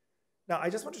 Now,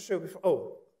 I just want to show before,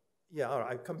 oh, yeah, all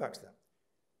right, I'll come back to that.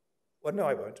 Well, no,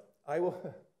 I won't.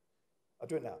 I'll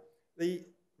do it now. The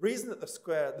reason that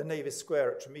the nave is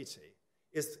square at Tremiti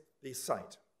is the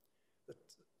site. That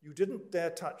you didn't dare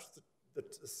touch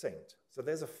the saint, so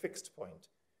there's a fixed point.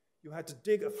 You had to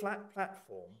dig a flat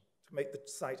platform to make the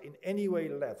site in any way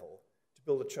level to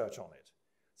build a church on it.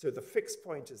 So the fixed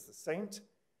point is the saint,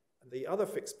 and the other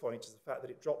fixed point is the fact that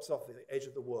it drops off the edge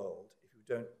of the world if you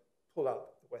don't pull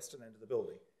up the western end of the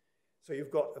building. So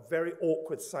you've got a very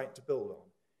awkward site to build on.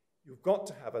 You've got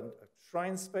to have a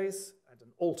shrine space and an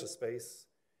altar space,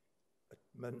 a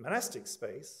monastic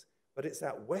space, but it's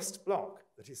that west block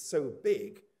that is so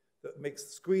big that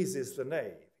squeezes the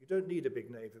nave. You don't need a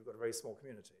big nave if you've got a very small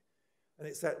community. And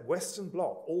it's that western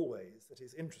block always that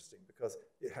is interesting because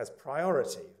it has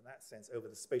priority in that sense over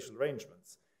the spatial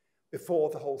arrangements before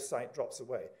the whole site drops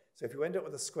away. So if you end up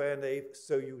with a square nave,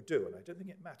 so you do, and I don't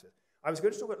think it matters. I was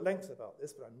going to talk at length about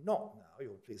this, but I'm not now,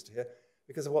 you'll be pleased to hear,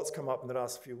 because of what's come up in the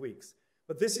last few weeks.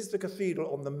 But this is the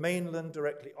cathedral on the mainland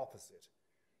directly opposite,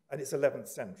 and it's 11th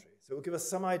century. So it will give us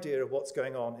some idea of what's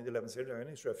going on in the 11th century. I'm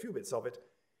going to show a few bits of it.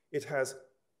 It has,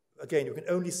 again, you can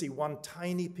only see one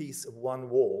tiny piece of one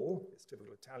wall. It's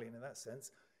typical Italian in that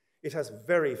sense. It has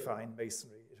very fine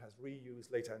masonry. It has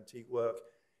reused late antique work.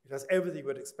 It has everything you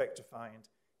would expect to find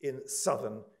in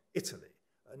southern Italy.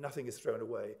 Nothing is thrown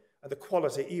away. And the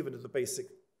quality, even of the basic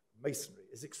masonry,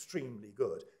 is extremely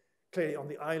good. Clearly, on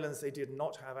the islands, they did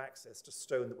not have access to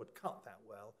stone that would cut that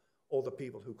well, or the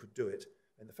people who could do it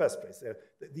in the first place.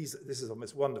 This is a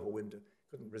most wonderful window.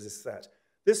 Couldn't resist that.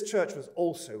 This church was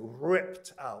also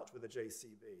ripped out with a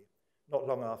JCB not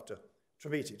long after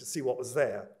Tremiti to see what was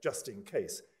there, just in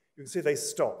case. You can see they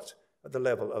stopped at the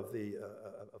level of the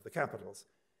capitals.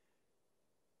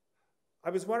 I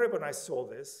was worried when I saw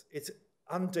this.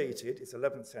 undated, it's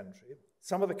 11th century.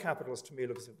 Some of the capitals to me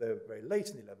look as if they're very late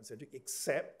in the 11th century,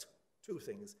 except two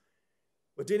things.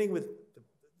 We're dealing with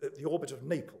the orbit of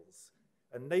Naples,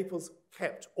 and Naples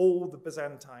kept all the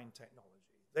Byzantine technology.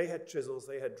 They had chisels,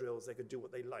 they had drills, they could do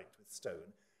what they liked with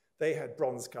stone. They had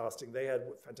bronze casting,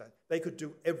 they could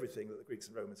do everything that the Greeks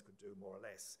and Romans could do, more or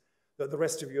less, that the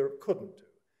rest of Europe couldn't do.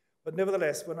 But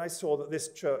nevertheless, when I saw that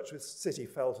this church, this city,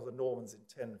 fell to the Normans in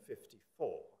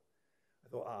 1054, I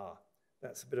thought,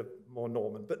 that's a bit of more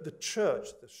Norman. But the church,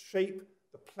 the shape,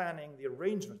 the planning, the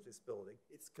arrangement of this building,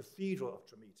 its Cathedral of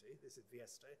Tremiti, this is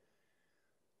Vieste,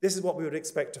 this is what we would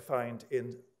expect to find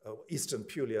in Eastern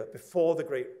Puglia before the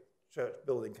great church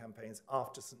building campaigns,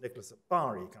 after St. Nicholas at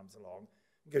Bari comes along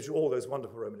and gives you all those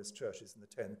wonderful Romanist churches in the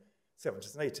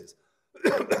 1070s and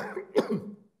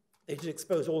 80s. They did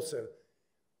expose also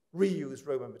reused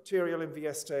Roman material in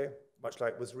Vieste, much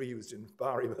like was reused in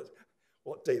Bari, but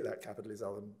what date that capital is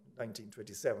other than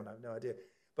 1927, I have no idea.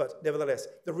 But nevertheless,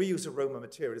 the reuse of Roman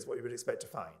material is what you would expect to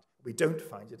find. We don't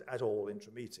find it at all in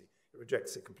Tremiti. It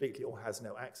rejects it completely or has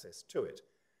no access to it.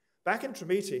 Back in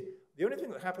Tremiti, the only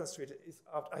thing that happens to it is,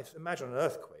 I imagine, an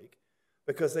earthquake,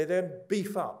 because they then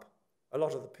beef up a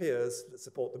lot of the piers that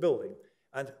support the building.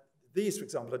 And these, for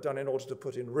example, are done in order to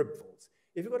put in rib vaults.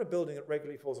 If you've got a building that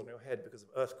regularly falls on your head because of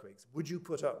earthquakes, would you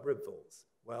put up rib vaults?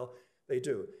 Well, they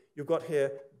do. You've got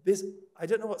here this, I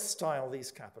don't know what style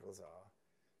these capitals are.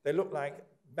 They look like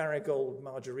marigold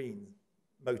margarine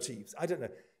motifs. I don't know.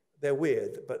 They're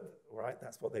weird, but all right,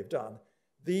 that's what they've done.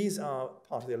 These are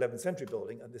part of the 11th century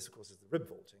building, and this, of course, is the rib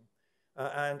vaulting.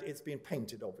 And it's been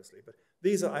painted, obviously. But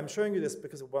these are, I'm showing you this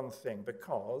because of one thing,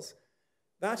 because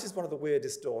that is one of the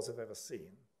weirdest doors I've ever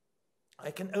seen. I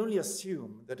can only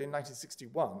assume that in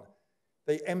 1961,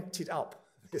 they emptied up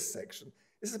this section.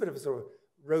 This is a bit of a sort of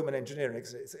Roman engineering.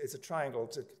 It's a triangle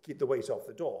to keep the weight off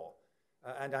the door.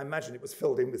 And I imagine it was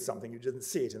filled in with something. You didn't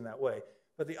see it in that way.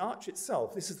 But the arch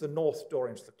itself, this is the north door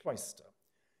into the cloister.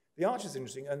 The arch is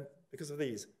interesting, and because of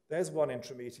these, there's one in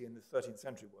Tremiti in the 13th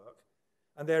century work,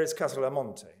 and there is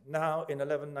Castellamonte. Now, in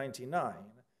 1199,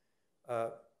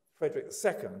 Frederick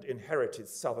II inherited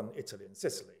southern Italy and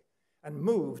Sicily and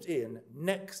moved in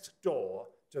next door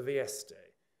to Vieste.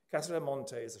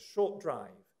 Castellamonte is a short drive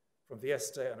from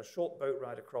Vieste and a short boat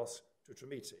ride across to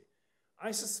Tremiti.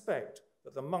 I suspect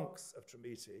that the monks of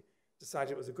Tremiti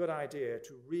decided it was a good idea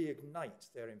to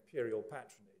reignite their imperial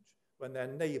patronage when their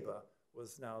neighbor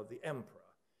was now the emperor.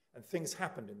 And things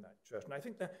happened in that church. And I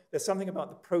think that there's something about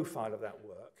the profile of that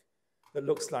work that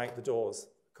looks like the doors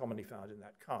commonly found in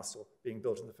that castle being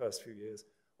built in the first few years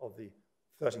of the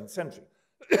 13th century.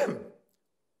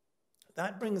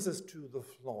 That brings us to the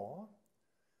floor.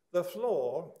 The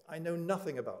floor, I know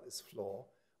nothing about this floor,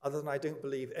 other than I don't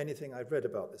believe anything I've read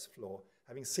about this floor.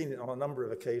 Having seen it on a number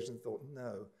of occasions, thought,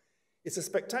 no. It's a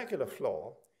spectacular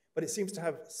floor, but it seems to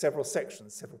have several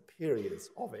sections, several periods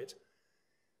of it.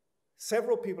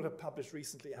 Several people have published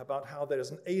recently about how there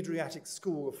is an Adriatic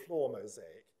school of floor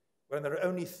mosaic, when there are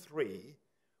only three,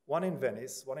 one in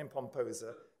Venice, one in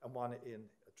Pomposa, and one in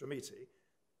Tremiti.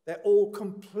 They're all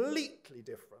completely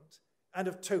different and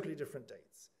of totally different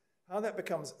dates. How that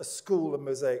becomes a school of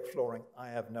mosaic flooring, I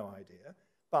have no idea.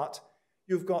 But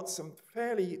you've got some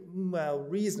fairly, well,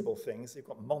 reasonable things. You've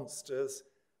got monsters,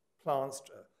 plants.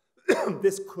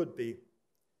 This could be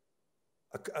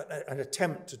an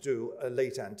attempt to do a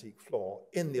late antique floor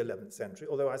in the 11th century,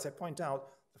 although, as I point out,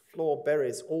 the floor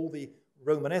buries all the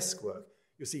Romanesque work.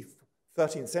 You see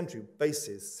 13th century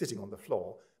bases sitting on the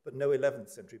floor, but no 11th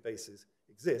century bases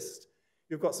exist.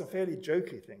 You've got some fairly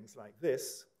jokey things like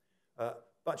this,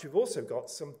 but you've also got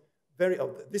some very,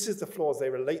 this is the floors they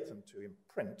relate them to in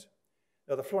print.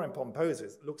 Now, the floor in Pomposa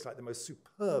looks like the most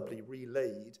superbly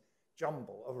relayed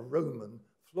jumble of Roman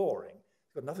flooring.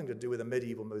 It's got nothing to do with a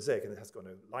medieval mosaic, and it has got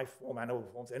no life form, animal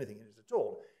forms, anything in it at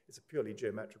all. It's a purely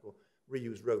geometrical,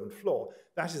 reused Roman floor.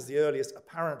 That is the earliest,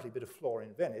 apparently, bit of floor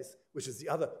in Venice, which is the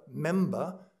other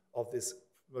member of this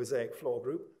mosaic floor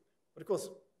group. But of course,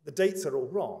 the dates are all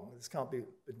wrong. This can't be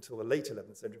until the late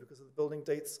 11th century because of the building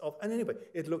dates of, and anyway,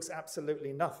 it looks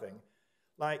absolutely nothing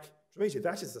like Tremiti.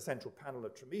 That is the central panel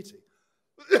of Tremiti.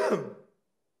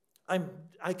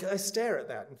 I stare at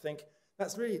that and think,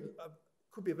 that's really,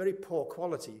 could be a very poor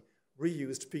quality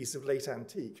reused piece of late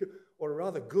antique, or a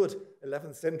rather good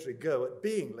 11th century go at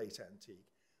being late antique.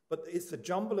 But it's the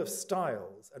jumble of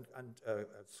styles and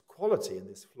quality in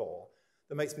this floor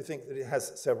that makes me think that it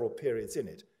has several periods in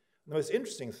it. And the most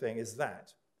interesting thing is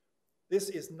that this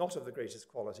is not of the greatest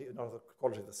quality, not of the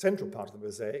quality of the central part of the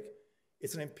mosaic.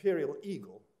 It's an imperial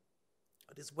eagle.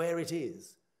 It is where it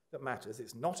is that matters.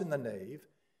 It's not in the nave.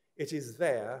 It is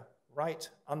there, right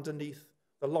underneath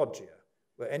the loggia,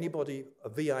 where anybody, a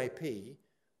VIP,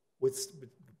 would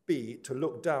be to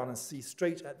look down and see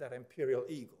straight at that imperial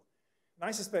eagle. And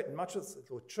I suspect much of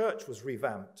the church was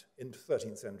revamped in the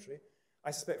 13th century. I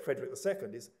suspect Frederick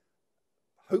II is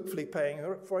hopefully paying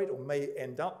for it, or may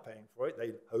end up paying for it,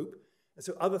 they hope. And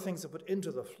so other things are put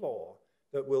into the floor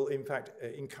that will, in fact,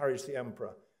 encourage the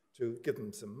emperor to give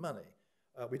them some money.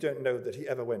 We don't know that he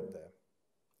ever went there.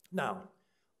 Now,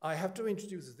 I have to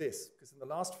introduce this, because in the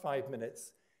last 5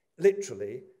 minutes,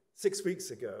 literally 6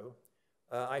 weeks ago,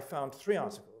 I found 3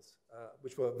 articles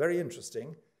which were very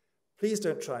interesting. Please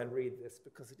don't try and read this,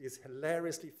 because it is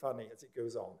hilariously funny as it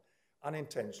goes on,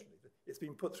 unintentionally. It's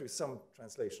been put through some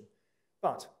translation.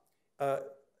 But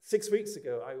 6 weeks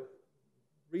ago, I was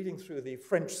reading through the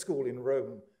French School in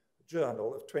Rome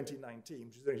journal of 2019,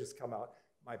 which has only just come out,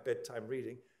 my bedtime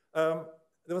reading.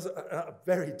 There was a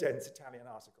very dense Italian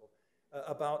article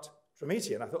about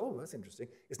Tremiti, and I thought, oh, that's interesting.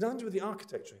 It's nothing to do with the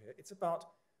architecture here. It's about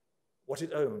what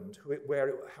it owned,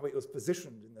 how it was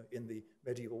positioned in the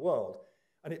medieval world.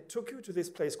 And it took you to this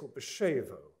place called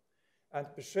Beševo. And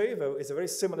Beševo is a very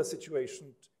similar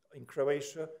situation in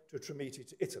Croatia to Tremiti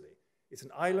to Italy. It's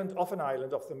an island off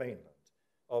the mainland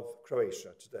of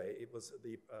Croatia today. It was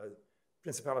the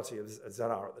Principality of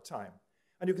Zarar at the time.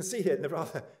 And you can see here in the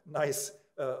rather nice,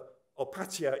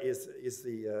 Opatia is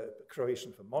the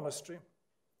Croatian for monastery.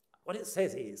 What it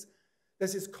says is,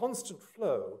 there's this constant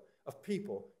flow of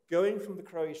people going from the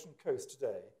Croatian coast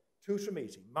today to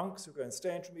Tremiti, monks who go and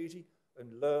stay in Tremiti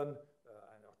and learn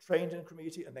and are trained in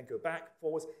Tremiti and then go back,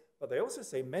 forwards. But they also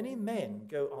say many men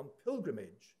go on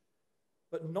pilgrimage,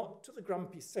 but not to the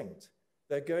grumpy saint.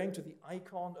 They're going to the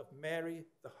icon of Mary,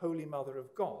 the Holy Mother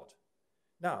of God.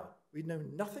 Now, we know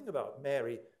nothing about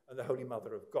Mary and the Holy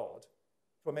Mother of God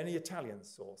from any Italian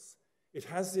source. It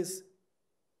has this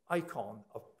icon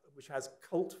which has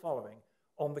cult following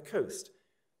on the coast.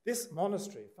 This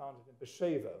monastery, founded in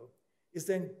Beševo, is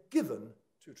then given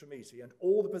to Tremiti and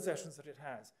all the possessions that it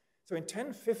has. So in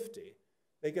 1050,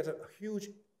 they get a huge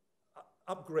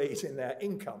upgrade in their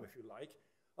income, if you like,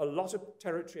 a lot of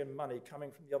territory and money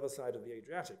coming from the other side of the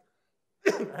Adriatic,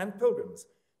 and pilgrims.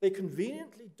 They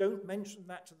conveniently don't mention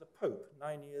that to the Pope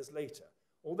 9 years later.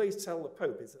 All they tell the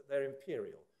Pope is that they're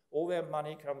imperial. All their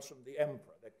money comes from the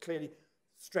emperor. They're clearly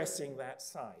stressing that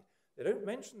side. They don't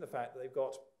mention the fact that they've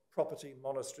got property,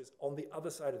 monasteries on the other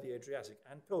side of the Adriatic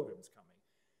and pilgrims coming.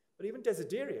 But even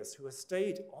Desiderius, who has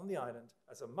stayed on the island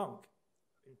as a monk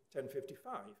in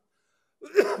 1055,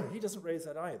 he doesn't raise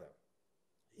that either.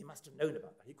 He must have known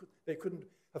about that. They couldn't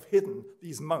have hidden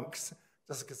these monks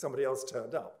just because somebody else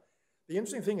turned up. The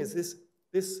interesting thing is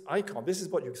this icon, this is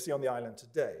what you see on the island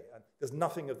today, and there's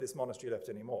nothing of this monastery left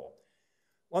anymore.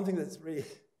 One thing that's really,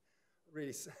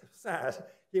 really sad,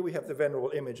 here we have the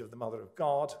venerable image of the Mother of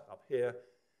God up here.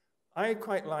 I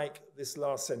quite like this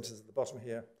last sentence at the bottom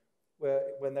here, where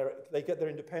when they get their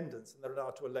independence and they're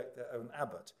allowed to elect their own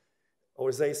abbot, or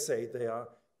as they say, they are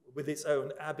with its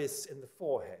own abyss in the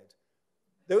forehead.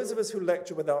 Those of us who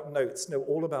lecture without notes know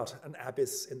all about an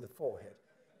abyss in the forehead.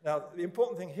 Now, the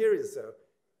important thing here is, though,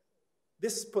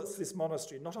 this puts this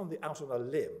monastery not out on a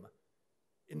limb,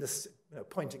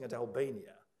 pointing at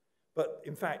Albania, but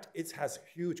in fact, it has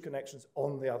huge connections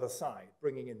on the other side,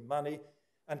 bringing in money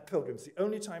and pilgrims. The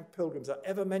only time pilgrims are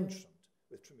ever mentioned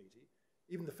with Tremiti,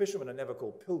 even the fishermen are never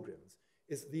called pilgrims,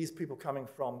 is these people coming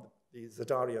from the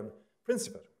Zadarian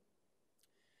Principate.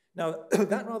 Now,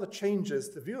 that rather changes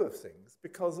the view of things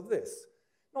because of this.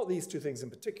 Not these two things in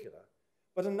particular,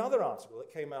 but another article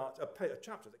that came out, a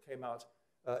chapter that came out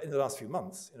in the last few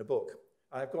months in a book.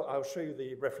 I'll show you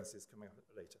the references coming up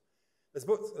later. There's a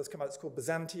book that's come out, it's called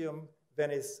Byzantium,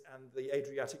 Venice, and the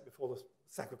Adriatic before the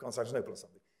sack of Constantinople or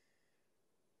something.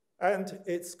 And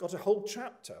it's got a whole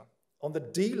chapter on the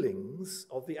dealings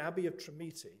of the Abbey of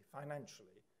Tremiti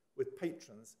financially with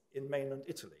patrons in mainland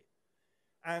Italy.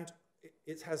 And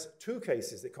it has 2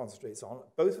 cases it concentrates on,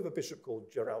 both of a bishop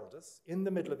called Geraldus in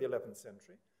the middle of the 11th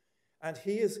century. And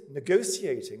he is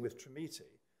negotiating with Tremiti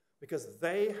because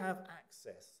they have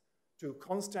access to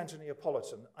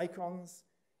Constantinopolitan icons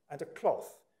and a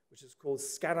cloth, which is called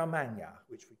scaramanga,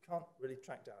 which we can't really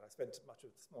track down. I spent much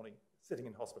of this morning sitting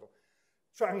in hospital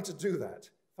trying to do that,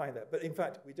 find that. But in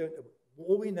fact, we don't know.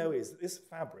 All we know is that this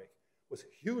fabric was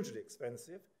hugely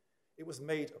expensive. It was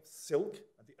made of silk,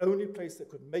 and the only place that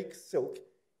could make silk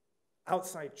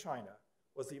outside China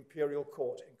was the imperial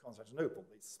court in Constantinople.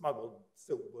 They smuggled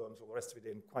silkworms or the rest of it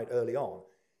in quite early on,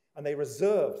 and they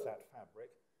reserved that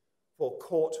fabric for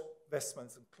court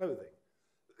vestments and clothing.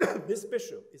 This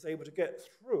bishop is able to get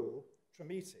through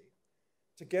Tremiti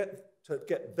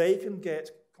they can get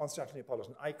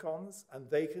Constantinopolitan icons, and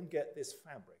they can get this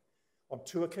fabric. on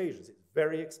 2 occasions. It's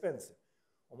very expensive.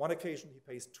 On one occasion, he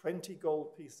pays 20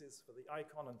 gold pieces for the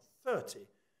icon and 30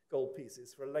 gold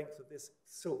pieces for a length of this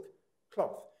silk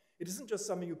cloth. It isn't just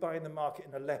something you buy in the market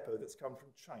in Aleppo that's come from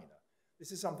China.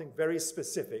 This is something very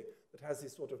specific that has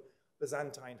this sort of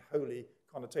Byzantine holy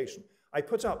connotation. I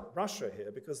put up Russia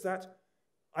here because that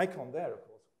icon there, of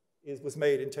course, was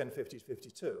made in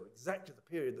 1050-52, exactly the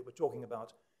period that we're talking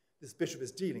about this bishop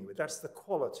is dealing with. That's the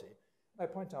quality. And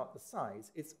I point out the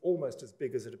size. It's almost as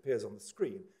big as it appears on the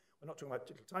screen. We're not talking about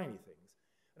little tiny things.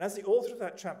 And as the author of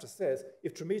that chapter says,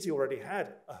 if Tremiti already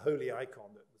had a holy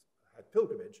icon that had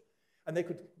pilgrimage, and they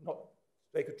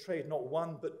could trade not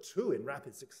 1 but 2 in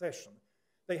rapid succession,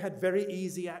 they had very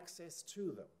easy access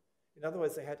to them. In other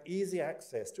words, they had easy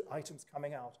access to items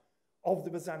coming out of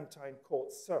the Byzantine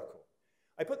court circle.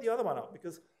 I put the other one up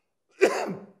because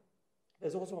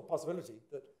there's also a possibility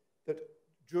that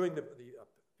during the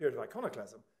period of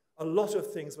iconoclasm, a lot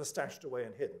of things were stashed away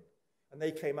and hidden, and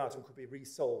they came out and could be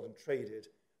resold and traded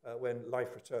when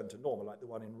life returned to normal, like the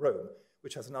one in Rome,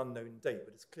 which has an unknown date,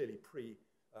 but it's clearly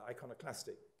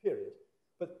pre-iconoclastic period.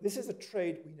 But this is a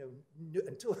trade we know,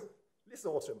 until this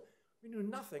autumn, we knew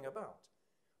nothing about.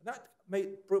 And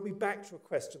that brought me back to a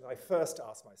question that I first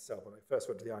asked myself when I first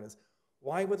went to the islands.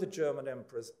 Why were the German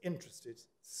emperors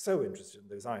so interested in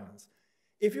those islands?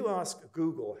 If you ask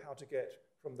Google how to get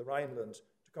from the Rhineland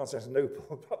to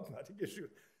Constantinople, that gives you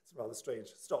some rather strange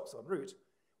stops en route.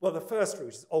 Well, the first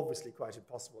route is obviously quite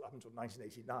impossible up until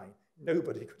 1989.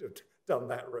 Nobody could have done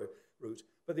that route.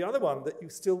 But the other one that you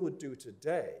still would do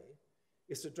today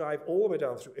is to drive all the way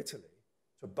down through Italy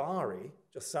to Bari,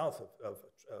 just south of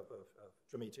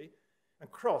Tremiti, and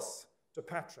cross to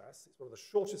Patras. It's one of the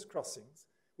shortest crossings,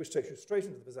 which takes you straight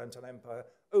into the Byzantine Empire,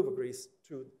 over Greece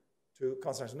to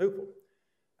Constantinople.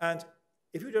 And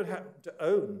if you don't happen to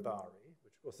own Bari, which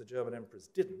of course the German emperors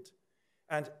didn't,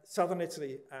 and southern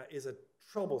Italy is a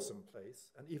troublesome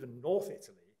place, and even North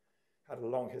Italy had a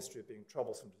long history of being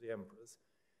troublesome to the emperors,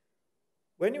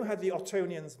 when you had the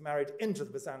Ottonians married into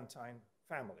the Byzantine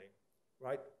family,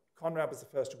 right, Conrad was the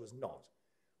first who was not,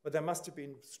 but there must have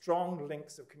been strong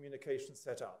links of communication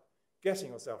set up,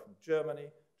 getting yourself from Germany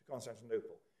to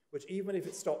Constantinople, which even if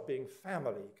it stopped being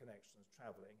family connections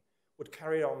traveling, would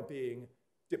carry on being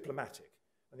diplomatic.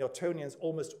 And the Ottonians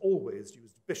almost always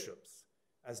used bishops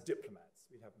as diplomats.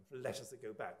 We have letters that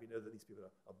go back. We know that these people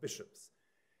are bishops.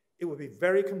 It would be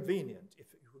very convenient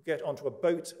if you could get onto a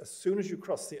boat as soon as you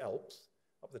cross the Alps,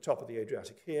 up the top of the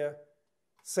Adriatic here,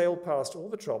 sail past all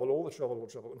the trouble,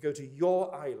 and go to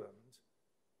your island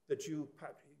that you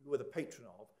were the patron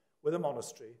of, with a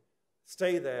monastery,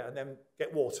 stay there and then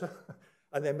get water,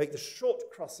 and then make the short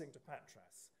crossing to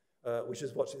Patras, which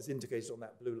is what is indicated on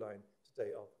that blue line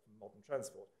today of modern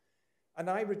transport. And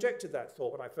I rejected that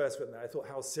thought when I first went there. I thought,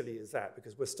 how silly is that?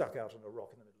 Because we're stuck out on a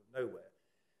rock in the middle of nowhere.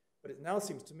 But it now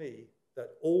seems to me that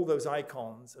all those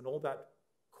icons and all that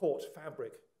court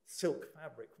fabric, silk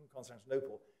fabric from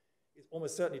Constantinople, is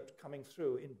almost certainly coming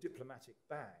through in diplomatic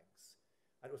bags.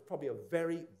 And it was probably a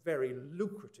very, very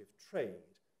lucrative trade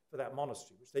for that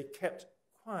monastery, which they kept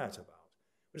quiet about.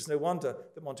 But it's no wonder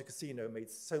that Monte Cassino made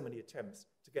so many attempts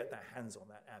to get their hands on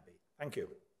that abbey. Thank you.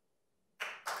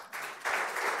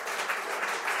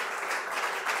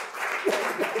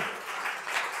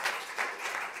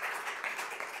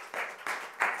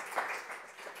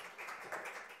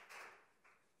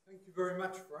 Thank you very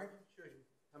much, Frank. Shows you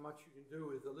how much you can do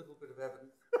with a little bit of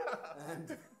evidence,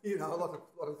 and a lot of.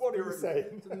 What are you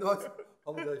saying? Some nice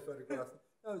holiday photographs.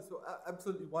 No, it's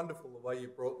absolutely wonderful the way you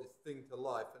brought this thing to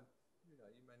life, and you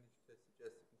managed to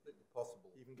suggest it's completely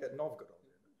possible. Even get Novgorod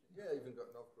in there. Yeah, even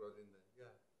got Novgorod in there.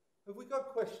 Yeah. Have we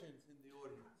got questions in the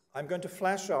audience? I'm going to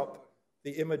flash up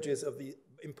the images of the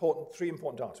three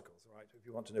important articles, right? If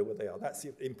you want to know what they are, that's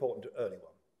the important early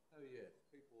one. Oh yes,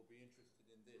 people will be interested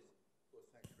in this. Of course,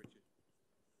 thanks, Richard.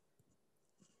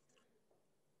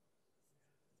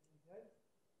 Okay.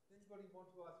 Does anybody want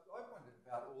to ask? I wondered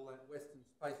about all that Western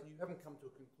space, and you haven't come to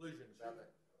a conclusion about that.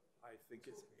 I think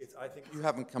I think you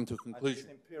haven't come to a conclusion.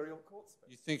 I think it's an imperial court space.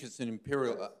 You think it's an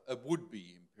imperial, a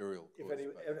would-be imperial court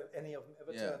space. If any of them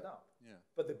ever turned up. Yeah.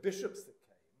 But the bishops that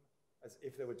came, as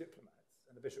if they were diplomats,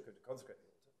 and the bishop could consecrate the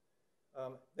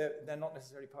altar, they're not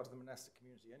necessarily part of the monastic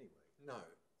community anyway. No.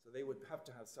 So they would have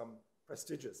to have some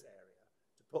prestigious area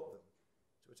to put them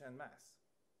to attend Mass.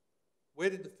 Where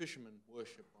did the fishermen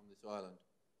worship on this island?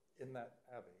 In that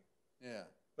abbey. Yeah.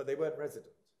 But they weren't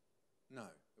resident. No,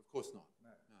 of course not. No.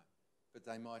 But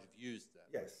they might have used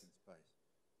that yes. space.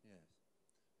 Yes.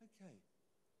 Okay.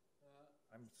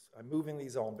 I'm moving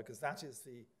these on because that is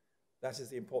the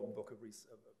important book of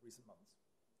recent months.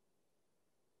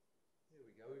 Here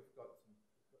we go. We've got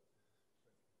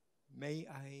May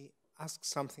I ask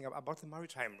something about the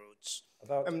maritime routes?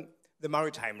 About the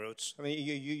maritime routes. I mean,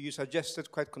 you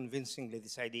suggested quite convincingly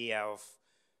this idea of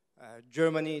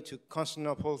Germany to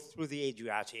Constantinople through the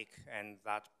Adriatic, and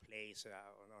that place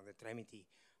on the Tremiti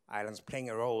Islands playing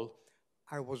a role.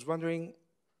 I was wondering,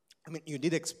 I mean, you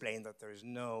did explain that there is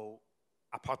no,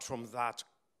 apart from that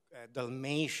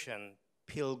Dalmatian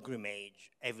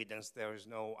pilgrimage evidence, there is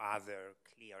no other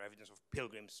clear evidence of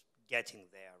pilgrims getting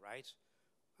there, right?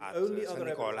 The only other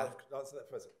evidence, I'll answer that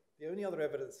first. The only other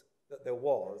evidence that there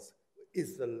was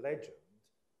is the legend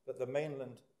that the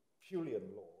mainland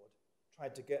Pulian lord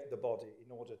tried to get the body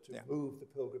in order to move the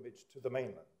pilgrimage to the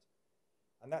mainland.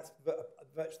 And that's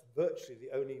virtually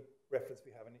the only reference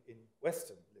we have in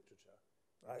Western literature,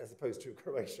 right, as opposed to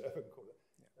Croatia,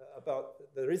 about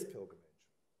there is pilgrimage.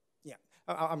 Yeah,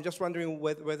 I'm just wondering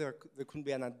whether there could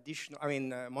be an additional, I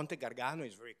mean, Monte Gargano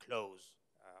is very close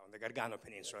on the Gargano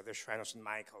Peninsula, the Shrine of St.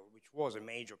 Michael, which was a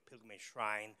major pilgrimage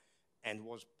shrine and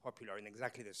was popular in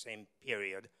exactly the same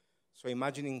period. So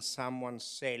imagining someone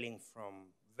sailing from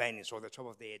Venice or the top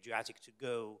of the Adriatic to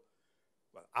go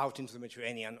out into the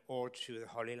Mediterranean or to the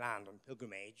Holy Land on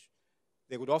pilgrimage,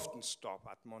 they would often stop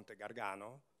at Monte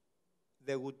Gargano.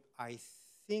 They would, I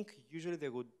think, usually they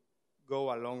would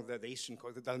go along the eastern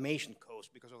coast, the Dalmatian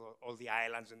coast, because of all the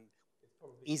islands and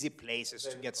easy places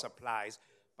to get supplies.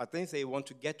 But then if they want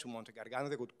to get to Monte Gargano,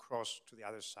 they would cross to the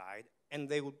other side, and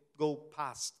they would go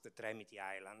past the Tremiti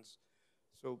Islands.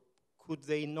 So could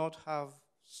they not have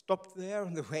stopped there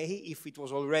on the way if it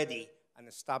was already an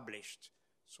established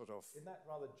sort of... In that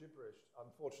rather gibberish,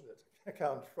 unfortunate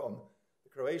account from the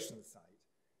Croatian side,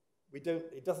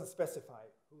 it doesn't specify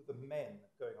who the men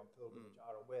going on pilgrimage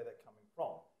are or where they're coming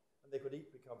from. And they could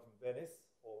equally come from Venice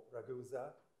or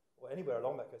Ragusa or anywhere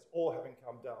along that coast, or having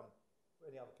come down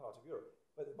from any other part of Europe.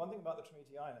 But the one thing about the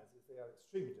Tremiti Islands is they are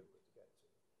extremely difficult to get to.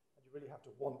 And you really have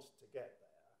to want to get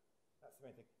there. That's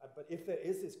the main thing. But if there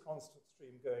is this constant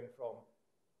stream going from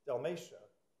Dalmatia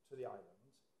to the island,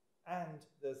 and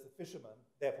there's the fishermen,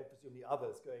 therefore presumably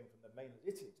others going from the mainland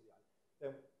Italy to the island,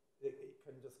 then it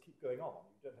can just keep going on.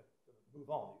 You don't have to move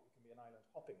on. It can be an island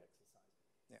hopping exercise.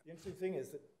 Yeah. The interesting thing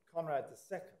is that Conrad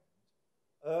II,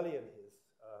 early in his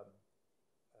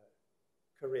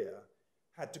career,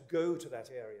 had to go to that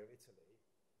area of Italy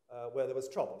where there was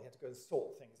trouble. He had to go and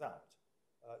sort things out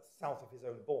south of his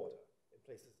own border in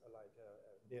places like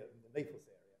near the Naples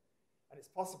area. And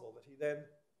it's possible that he then,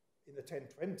 in the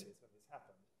 1020s when this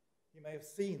happened, he may have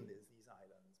seen these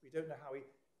islands. We don't know how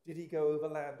did he go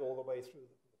overland all the way through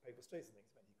the Papal States and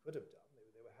things? I mean, he could have done.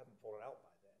 They hadn't fallen out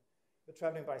by then. But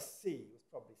traveling by sea was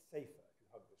probably safer if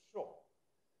you hugged the shore.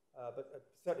 But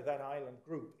certainly that island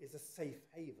group is a safe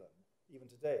haven. Even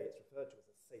today, it's referred to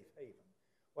as a safe haven.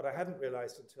 What I hadn't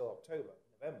realized until October,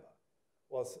 November,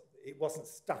 was it wasn't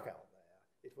stuck out there.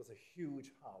 It was a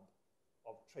huge hub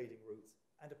of trading routes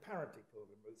and apparently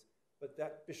pilgrim routes. But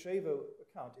that Bishevo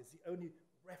account is the only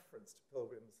reference to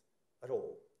pilgrims at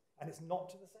all. And it's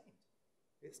not to the saint.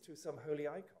 It's to some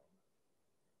holy icon.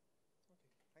 Okay,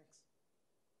 thanks.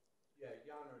 Yeah,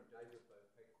 Jana and David both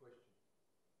had questions.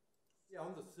 Yeah,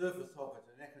 on the surface of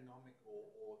it, an economic or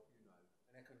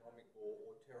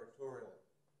territorial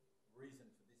reason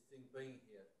for this thing being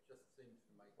here just seems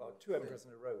to make two emperors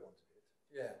in a row wanted it.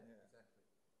 Yeah, exactly.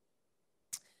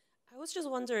 I was just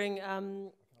wondering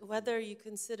whether you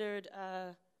considered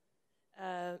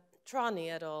Trani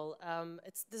at all.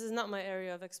 This is not my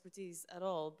area of expertise at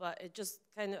all, but it just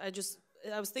kind of,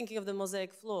 I was thinking of the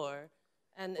mosaic floor,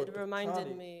 and it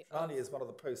reminded me Trani is one of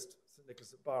the post-St.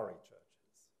 Nicholas at Bari churches.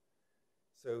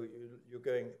 So you're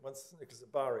going, once St. Nicholas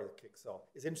at Bari kicks off,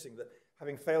 it's interesting that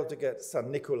having failed to get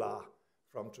San Nicola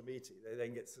from Tremiti, they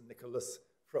then get St. Nicholas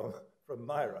from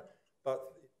Mare. But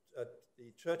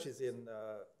the churches that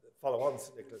follow on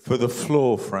St. Nicholas... For the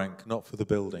floor, Frank, not for the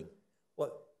building.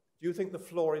 Well, do you think the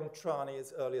floor in Trani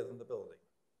is earlier than the building?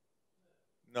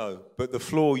 No, but the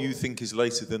floor you think is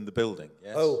later than the building,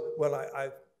 yes? Oh, well,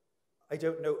 I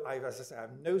don't know. As I say, I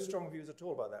have no strong views at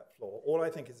all about that floor. All I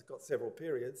think is it's got several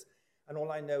periods, and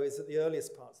all I know is that the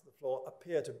earliest parts of the floor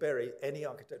appear to bury any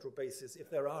architectural basis, if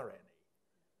there are any.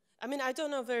 I mean, I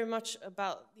don't know very much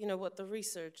about, what the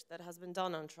research that has been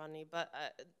done on Trani, but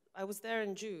I was there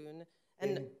in June,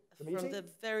 and from the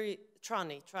very...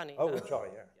 Trani. Oh, no.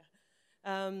 Trani,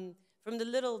 yeah. From the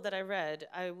little that I read,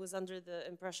 I was under the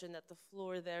impression that the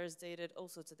floor there is dated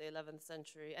also to the 11th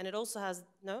century. And it also has,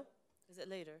 no? Is it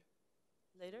later?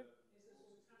 Later?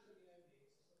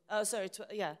 Oh, sorry,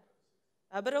 yeah.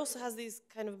 But it also has these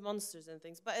kind of monsters and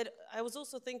things. But I was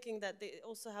also thinking that they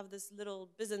also have this little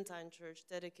Byzantine church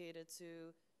dedicated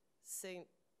to St.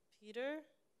 Peter,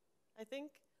 I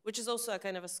think, which is also a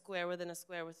kind of a square within a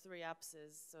square with 3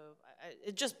 apses. So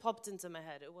it just popped into my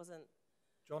head. It wasn't...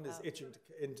 John is itching to,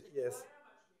 yes.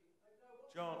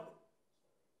 John.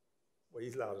 Well,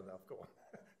 he's loud enough, go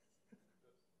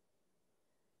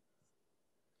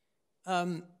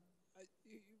on.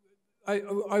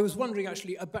 I was wondering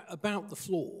actually about the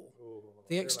floor,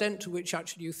 the extent to which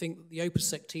actually you think that the opus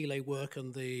sectile work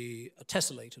and the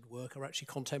tessellated work are actually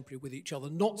contemporary with each other,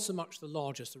 not so much the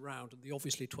largest around and the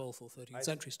obviously 12th or 13th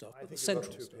century stuff, but the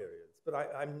central stuff. Periods. But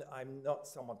I'm not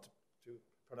someone to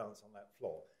pronounce on that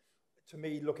floor. To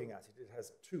me, looking at it, it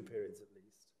has 2 periods at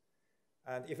least.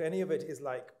 And if any of it is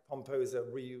like Pomposa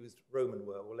reused Roman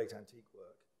work or late antique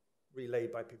work,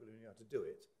 relayed by people who knew how to do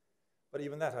it, but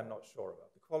even that I'm not sure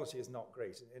about. The quality is not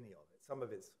great in any of it. Some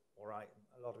of it's all right,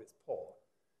 and a lot of it's poor.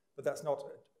 But that's not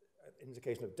an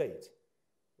indication of date.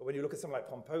 But when you look at something like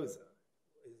Pomposa,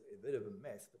 it's a bit of a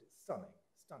mess, but it's stunning,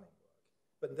 stunning work.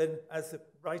 But then as the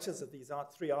writers of these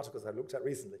 3 articles I looked at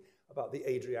recently about the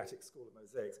Adriatic School of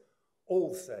Mosaics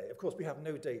all say, of course, we have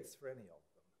no dates for any of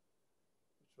them,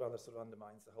 which rather sort of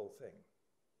undermines the whole thing.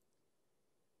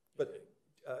 But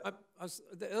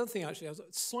the other thing, actually, I was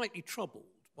slightly troubled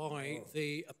by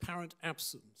the apparent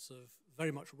absence of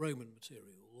very much Roman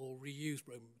material or reused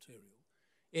Roman material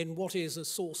in what is a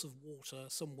source of water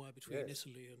somewhere between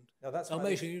Italy and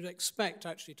Dalmatia. You'd expect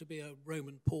actually to be a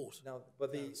Roman port. Now,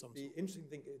 but the interesting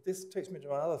thing, this takes me to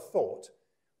another thought,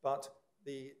 but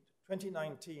the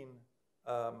 2019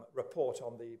 report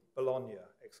on the Bologna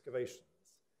excavations,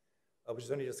 which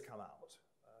has only just come out,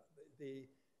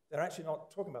 they're actually not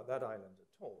talking about that island at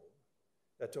all.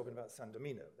 They're talking about San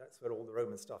Domino. That's where all the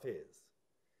Roman stuff is.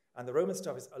 And the Roman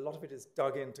stuff, a lot of it is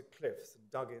dug into cliffs and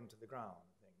dug into the ground,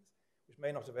 things, which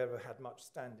may not have ever had much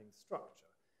standing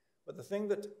structure. But the thing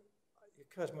that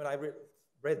occurred to me when I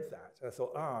read that, I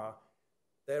thought,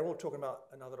 they're all talking about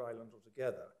another island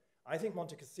altogether. I think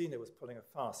Monte Cassino was pulling a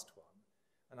fast one.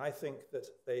 And I think that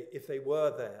if they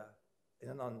were there in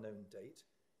an unknown date,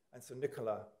 and so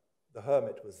Nicola, the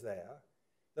hermit, was there,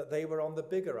 that they were on the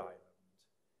bigger island.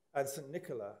 And St.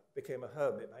 Nicola became a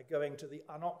hermit by going to the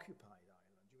unoccupied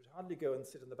island. You would hardly go and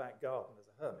sit in the back garden as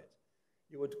a hermit.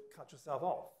 You would cut yourself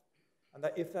off. And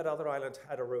that if that other island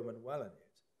had a Roman well in it,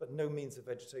 but no means of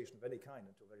vegetation of any kind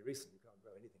until very recently, you can't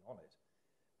grow anything on it,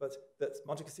 but that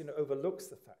Monte Cassino overlooks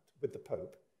the fact, with the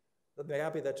Pope, that the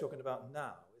abbey they're talking about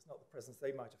now is not the presence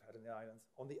they might have had in the islands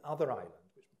on the other island,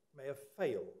 which may have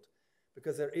failed,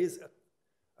 because there is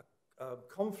a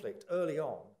conflict early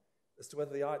on as to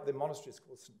whether the monastery is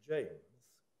called St. James,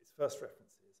 its first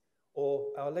references, or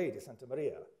Our Lady, Santa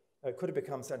Maria. Now, it could have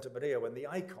become Santa Maria when the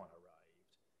icon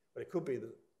arrived, but it could be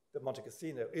that Monte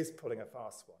Cassino is pulling a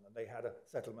fast one, and they had a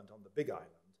settlement on the big island,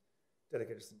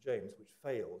 dedicated to St. James, which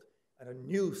failed, and a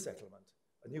new settlement,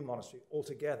 a new monastery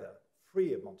altogether,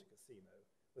 free of Monte Cassino,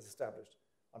 was established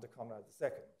under Conrad II.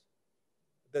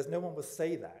 There's no one will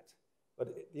say that, but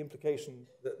the implication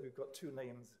that we've got 2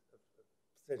 names of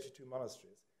potentially 2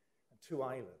 monasteries, 2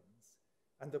 islands,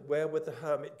 and that where would the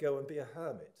hermit go and be a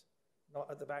hermit?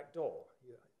 Not at the back door.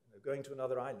 Going to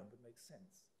another island would make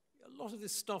sense. A lot of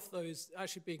this stuff, though, is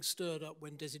actually being stirred up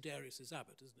when Desiderius is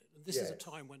abbot, isn't it? And this is a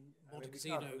time when Monte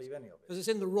Cassino, because it's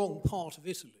in the wrong part of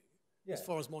Italy, as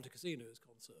far as Monte Cassino is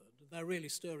concerned, and they're really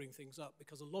stirring things up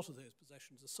because a lot of those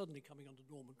possessions are suddenly coming under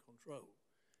Norman control.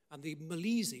 And the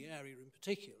Molise area in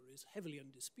particular is heavily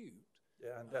in dispute.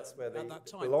 Yeah, and that's where at that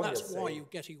time. That's why you're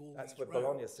getting all that's these what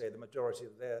Bologna say the majority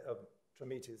of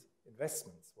Tremiti's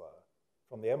investments were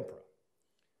from the emperor.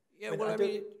 Yeah,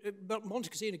 but Monte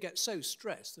Cassino gets so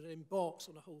stressed that it embarks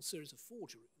on a whole series of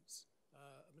forgeries,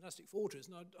 monastic forgeries,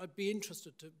 and I'd be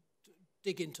interested to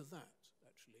dig into that,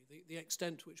 actually, the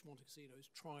extent to which Monte Cassino is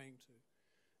trying to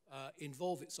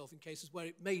involve itself in cases where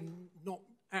it may not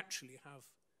actually have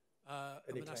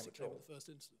a monastic claim in the first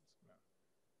instance. No.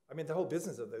 I mean, the whole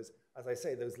business of those, as I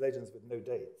say, those legends with no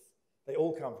dates, they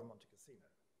all come from Monte Cassino,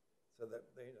 so that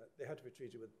they had to be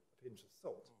treated with a pinch of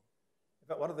salt. In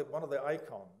fact, one of the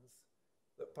icons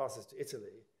that passes to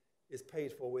Italy is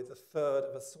paid for with 1/3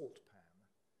 of a salt pan.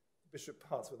 The bishop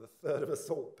parts with 1/3 of a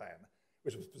salt pan,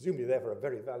 which was presumably therefore a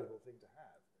very valuable thing to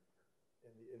have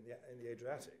in the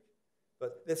Adriatic.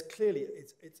 But there's clearly,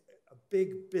 it's a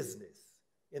big business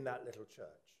in that little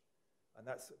church. And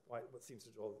that's what seems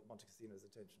to draw Monte Cassino's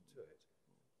attention to it.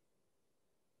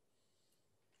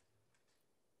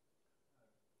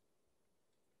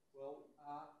 Well,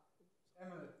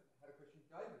 Emma had a question.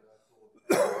 David, I thought,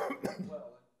 as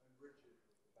well, and Richard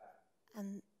at the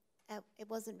back. It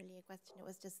wasn't really a question. It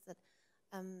was just that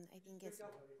I think it's...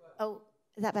 Oh,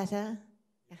 is that better?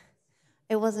 Yeah.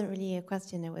 It wasn't really a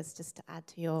question. It was just to add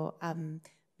to your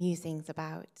musings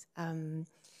about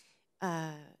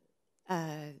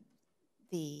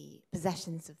the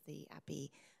possessions of the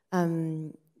abbey.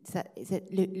 Is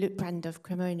that Luitbrand of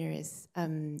Cremona is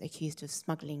accused of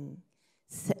smuggling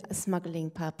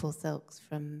purple silks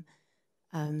from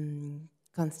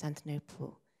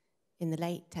Constantinople in the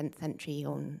late 10th century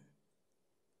on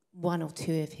one or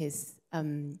two of his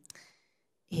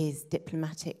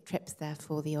diplomatic trips there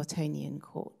for the Ottonian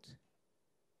court.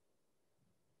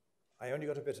 I only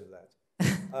got a bit of that.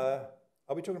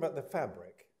 Are we talking about the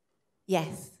fabric?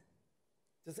 Yes.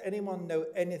 Does anyone know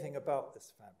anything about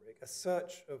this fabric? A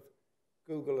search of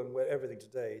Google and everything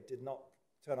today did not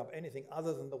turn up anything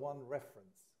other than the one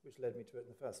reference which led me to it in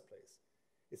the first place.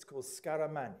 It's called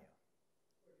Scaramania.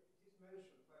 It is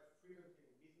mentioned quite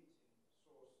frequently in Byzantine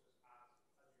sources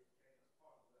as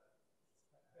part of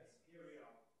the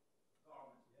imperial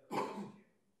garment.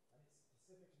 And it's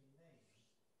specifically named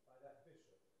by that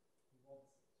bishop who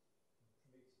wants it,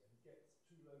 Tremiti, and he gets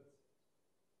 2 loads of it.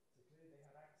 So clearly they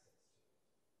had access to it.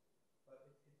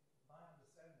 But my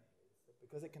understanding is that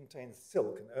because it contains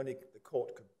silk, and only the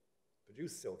court could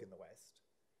produce silk in the West,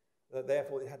 that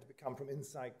therefore it had to come from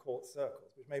inside court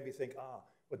circles, which made me think, well,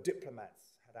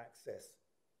 diplomats had access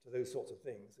to those sorts of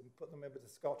things and put them in with the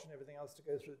scotch and everything else to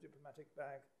go through the diplomatic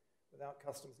bag without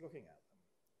customs looking at them.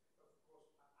 Of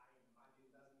course, I imagine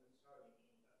it doesn't necessarily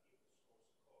mean that if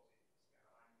the source calls it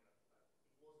Scaramanga, that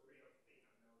it was a real thing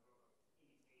and there was a lot of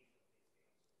imitation of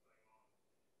these things going on.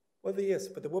 Well,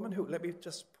 yes, but the woman who, let me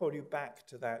just pull you back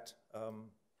to that,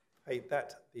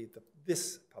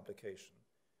 this publication.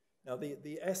 Now,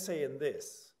 the essay in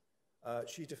this,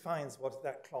 she defines what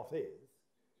that cloth is.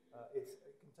 It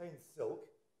contains silk,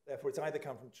 therefore it's either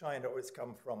come from China or it's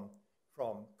come from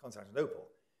Constantinople.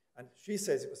 And she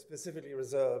says it was specifically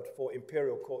reserved for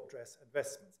imperial court dress and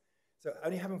vestments. So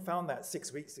only having found that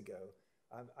 6 weeks ago,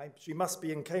 she must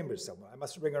be in Cambridge somewhere. I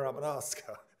must ring her up and ask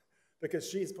her, because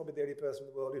she's probably the only person in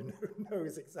the world who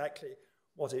knows exactly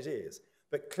what it is.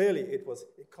 But clearly it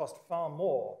cost far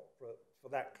more for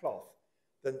that cloth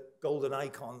than golden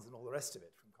icons and all the rest of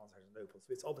it from Constantinople.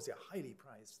 So it's obviously a highly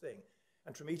prized thing.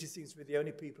 And Tremiti seems to be the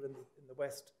only people in the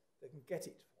West that can get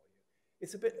it for you.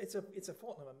 It's a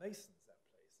Fortnum and Masons, that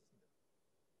place,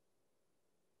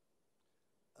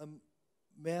 isn't it?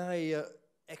 May I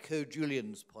echo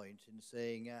Julian's point in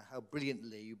saying how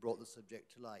brilliantly you brought the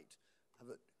subject to light? I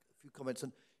have a few comments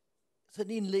on,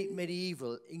 certainly in late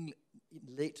medieval England,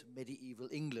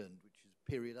 which is a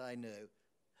period I know,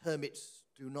 hermits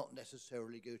do not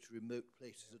necessarily go to remote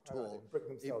places at all. They brick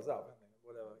themselves up,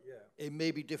 whatever, yeah. It may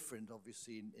be different,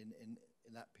 obviously,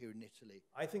 in that period in Italy.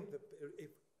 I think that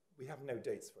we have no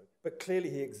dates for it, but clearly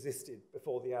he existed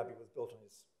before the abbey was built on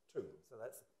his tomb, so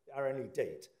that's our only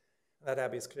date. And that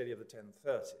abbey is clearly of the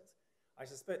 1030s. I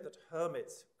suspect that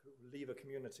hermits who leave a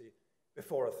community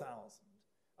before 1000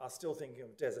 are still thinking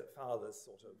of desert fathers,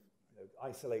 sort of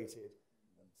isolated,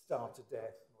 and starve to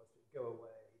death, and go away,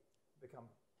 become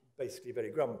basically very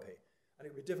grumpy. And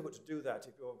it would be difficult to do that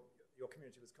if your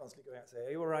community was constantly going out and saying,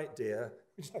 "Are you all right, dear?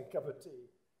 Would you like a cup of tea?"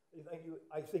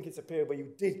 I think it's a period where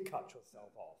you did cut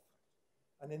yourself off.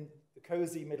 And in the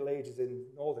cozy Middle Ages in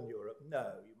Northern Europe,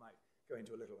 no, you might go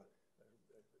into a little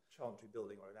chantry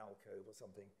building or an alcove or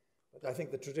something. But I think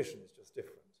the tradition is just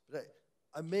different. But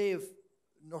I may have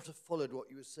not have followed what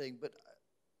you were saying, but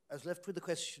I was left with the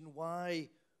question, why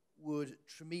would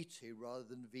Tremiti rather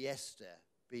than Vieste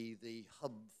be the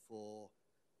hub for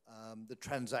the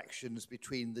transactions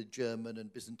between the German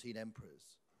and Byzantine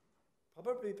emperors?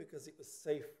 Probably because it was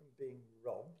safe from being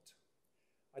robbed.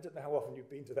 I don't know how often you've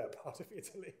been to that part of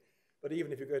Italy, but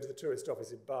even if you go to the tourist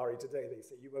office in Bari today, they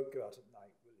say you won't go out at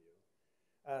night, will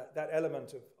you? That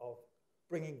element of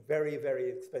bringing very, very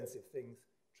expensive things,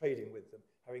 trading with them,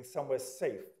 having somewhere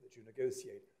safe that you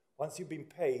negotiate. Once you've been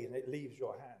paid and it leaves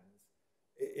your hands,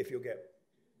 if you get,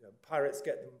 pirates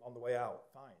get them on the way out,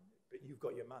 fine, but you've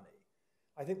got your money.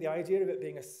 I think the idea of it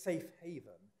being a safe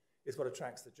haven is what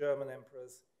attracts the German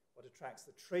emperors, what attracts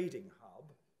the trading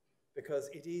hub, because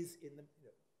it is in the,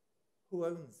 who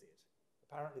owns it?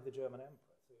 Apparently the German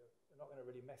emperor, so they're not going to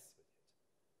really mess with it.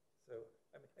 So,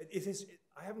 I mean,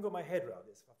 I haven't got my head around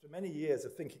this. After many years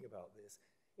of thinking about this,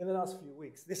 in the last few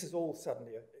weeks, this has all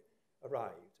suddenly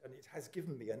arrived, and it has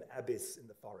given me an abyss in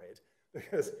the forehead,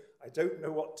 because I don't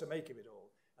know what to make of it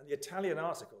all. And the Italian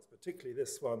articles, particularly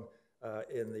this one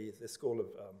in the school of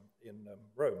in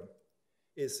Rome,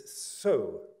 is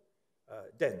so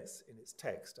dense in its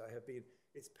text.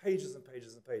 It's pages and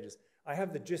pages and pages. I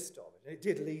have the gist of it, and it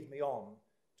did lead me on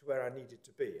to where I needed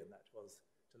to be, and that was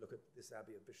to look at this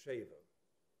Abbey of Beshevo.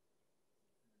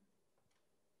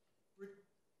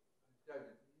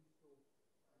 David, Richard,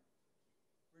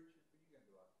 were you going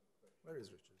to ask a question? Where is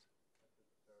Richard?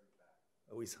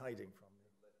 Oh, he's hiding from me.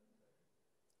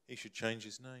 He should change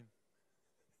his name.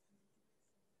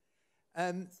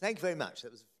 Thank you very much.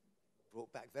 That was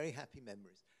brought back very happy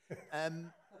memories.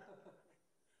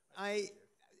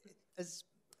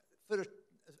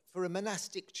 For a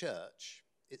monastic church,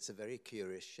 it's a very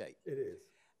curious shape. It is.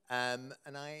 And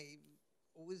I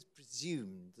always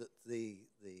presumed that the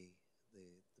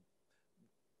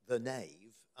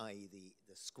nave, i.e.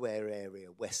 the square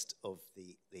area west of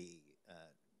the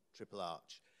Triple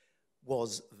Arch,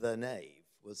 was the nave,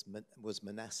 was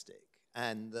monastic,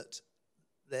 and that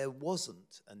there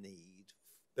wasn't a need.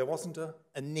 There wasn't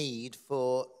a need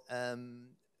for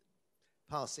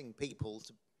passing people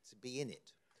to be in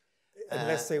it,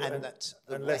 unless they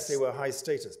were high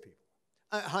status people.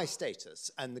 High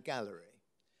status and the gallery,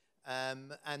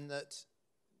 and that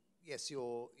yes,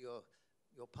 your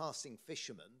passing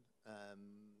fishermen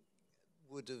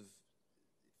would have,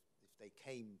 if they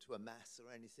came to a mass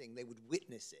or anything, they would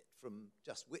witness it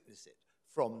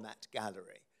from that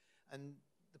gallery, and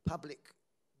the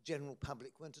general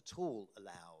public weren't at all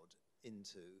allowed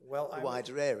into the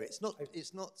wider area.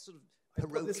 It's not sort of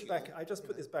parochial. I just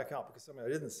put this back up because something I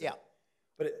didn't say. Yeah.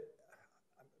 But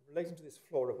relating to this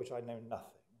floor of which I know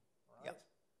nothing, right? Yep.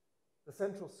 The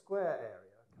central square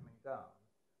area coming down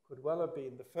could well have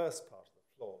been the first part of the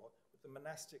floor with the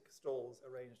monastic stalls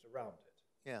arranged around it.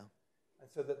 Yeah. And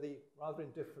so that the rather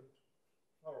indifferent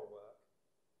floral work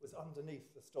was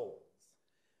underneath the stalls.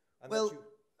 And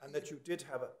that you did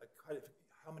have a kind of,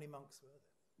 how many monks were there?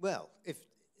 Well,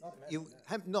 you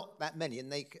have not that many,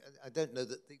 and I don't know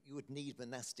that you would need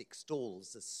monastic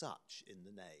stalls as such in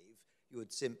the nave. You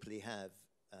would simply have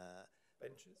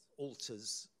benches,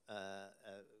 altars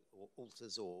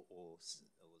or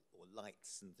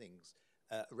lights and things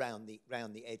round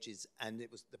the edges, and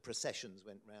it was the processions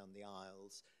went round the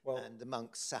aisles, and the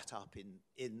monks sat up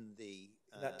in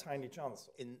that tiny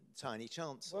chancel. In tiny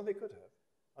chancel. Well, they could have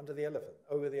over the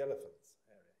elephants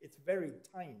area. It's very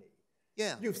tiny.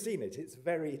 Yeah, you've seen it. It's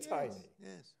very tiny.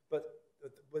 Yes. But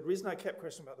the reason I kept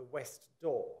questioning about the west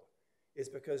door is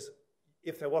because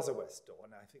if there was a west door,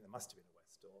 and I think there must have been a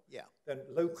west door, then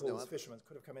locals, fishermen,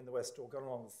 could have come in the west door, gone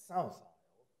along the south aisle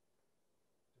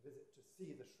to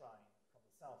see the shrine from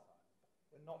the south aisle.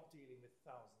 We're not dealing with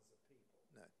thousands of people.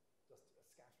 No. Just a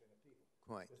scattering of people.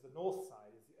 Quite. Because the north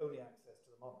side is the only access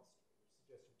to the monastery, which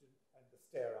suggests you didn't, and the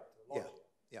stair up to the loggia.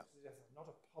 Yeah. Which suggests it's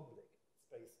not a public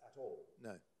space at all.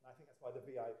 No. And I think that's why the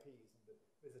VIPs and the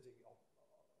visiting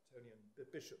Otonian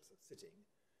bishops are sitting,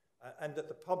 and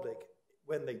that the public,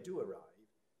 when they do arrive,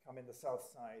 come in the south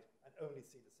side and only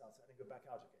see the south side and go back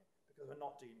out again, because we're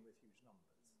not dealing with huge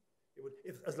numbers. It would,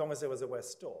 as long as there was a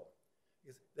west door.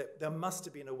 Because there must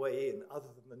have been a way in other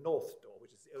than the north door,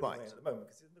 which is the only way at the moment,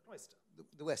 because it's in the cloister.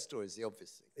 The west door is the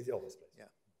obvious thing. It's the obvious place. Yeah.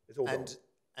 It's all gone.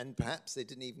 And perhaps they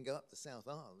didn't even go up the south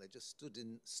aisle. They just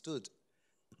stood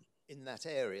in that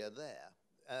area there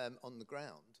on the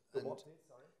ground. What?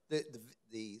 Sorry. The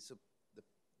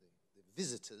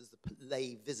visitors, the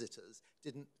lay visitors,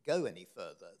 didn't go any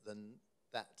further than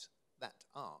that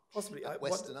arch, possibly that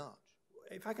western arch.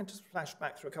 If I can just flash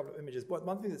back through a couple of images,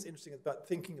 one thing that's interesting is about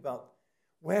thinking about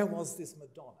where was this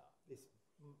Madonna, this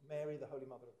Mary, the Holy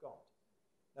Mother of God.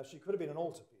 Now, she could have been an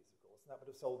altar piece, of course, and that would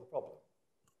have solved the problem.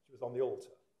 She was on the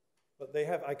altar. But they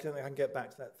have, I can get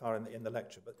back to that far in the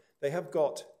lecture, but they have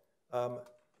got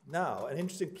now an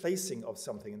interesting placing of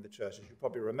something in the church, as you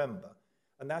probably remember,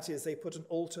 and that is they put an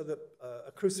altar,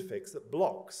 a crucifix that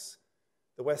blocks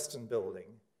the western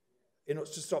building in order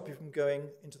to stop you from going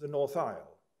into the north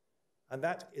aisle. And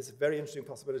that is a very interesting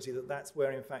possibility that that's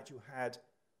where, in fact, you had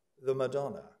the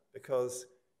Madonna, because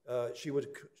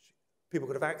people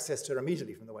could have accessed her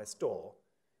immediately from the west door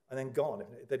and then gone.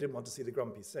 If they didn't want to see the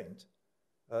grumpy saint,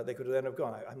 they could then have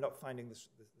gone. I'm not finding the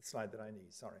slide that I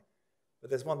need, sorry. But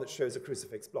there's one that shows a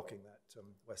crucifix blocking that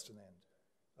western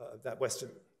end, that western...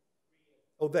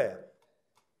 Oh, there.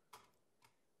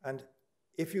 And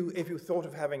if you thought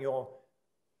of having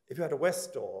if you had a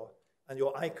west door and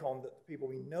your icon that the people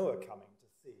we know are coming to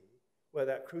see, where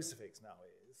that crucifix now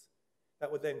is,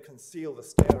 that would then conceal the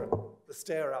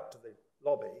stair up to the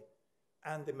lobby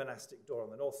and the monastic door on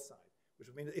the north side, which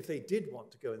would mean that if they did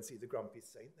want to go and see the grumpy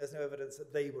saint, there's no evidence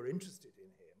that they were interested in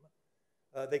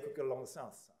him. They could go along the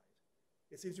south side.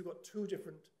 It seems you've got two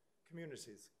different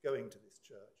communities going to this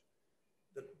church.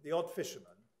 The odd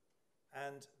fishermen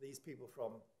and these people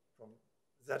from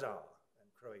Zadar and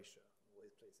Croatia, all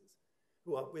these places,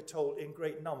 who are, we're told, in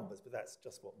great numbers, but that's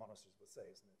just what monasteries will say,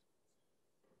 isn't it?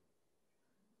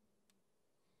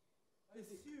 I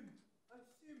assume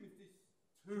if this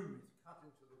tomb is cut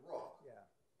into the rock,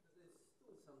 that there's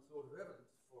still some sort of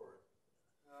evidence for it.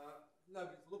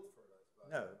 Nobody's looked for it, I suppose.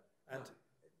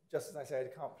 just as I say, I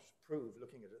can't prove,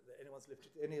 looking at it, that anyone's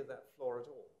lifted any of that floor at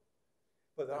all.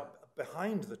 But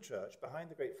behind the church, behind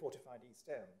the great fortified East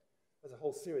End, there's a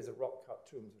whole series of rock-cut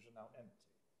tombs which are now empty.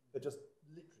 They're just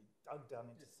literally dug down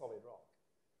into solid rock.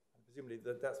 And presumably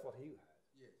that's what he had.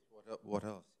 Yes, what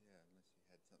else? Yeah, unless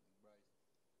he had something raised.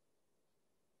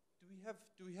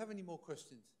 Do we have any more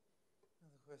questions?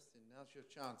 Another question, now's your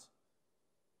chance.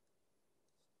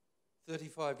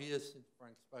 35 years since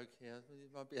Frank spoke here.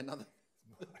 It might be another...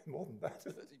 More than that.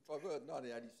 35,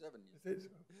 1987. Is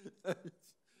it?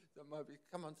 So maybe,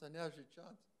 come on, so now's your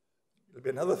chance. It'll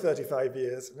be another 35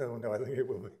 years. No, I think it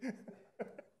will be.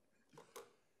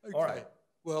 Okay. All right.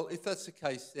 Well, if that's the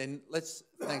case, then let's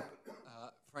thank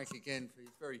Frank again for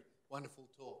his very wonderful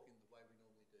talk in the way we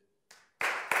normally do.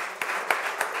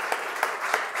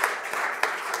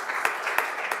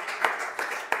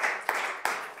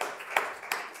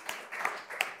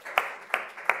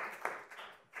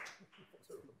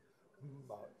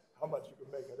 How much you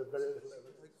can make out of very little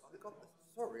evidence.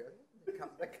 Sorry,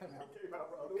 that came out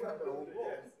wrong.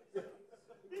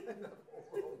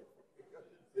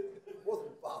 It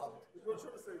wasn't bad. I'm not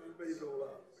trying to say you made it all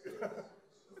up.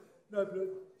 No, but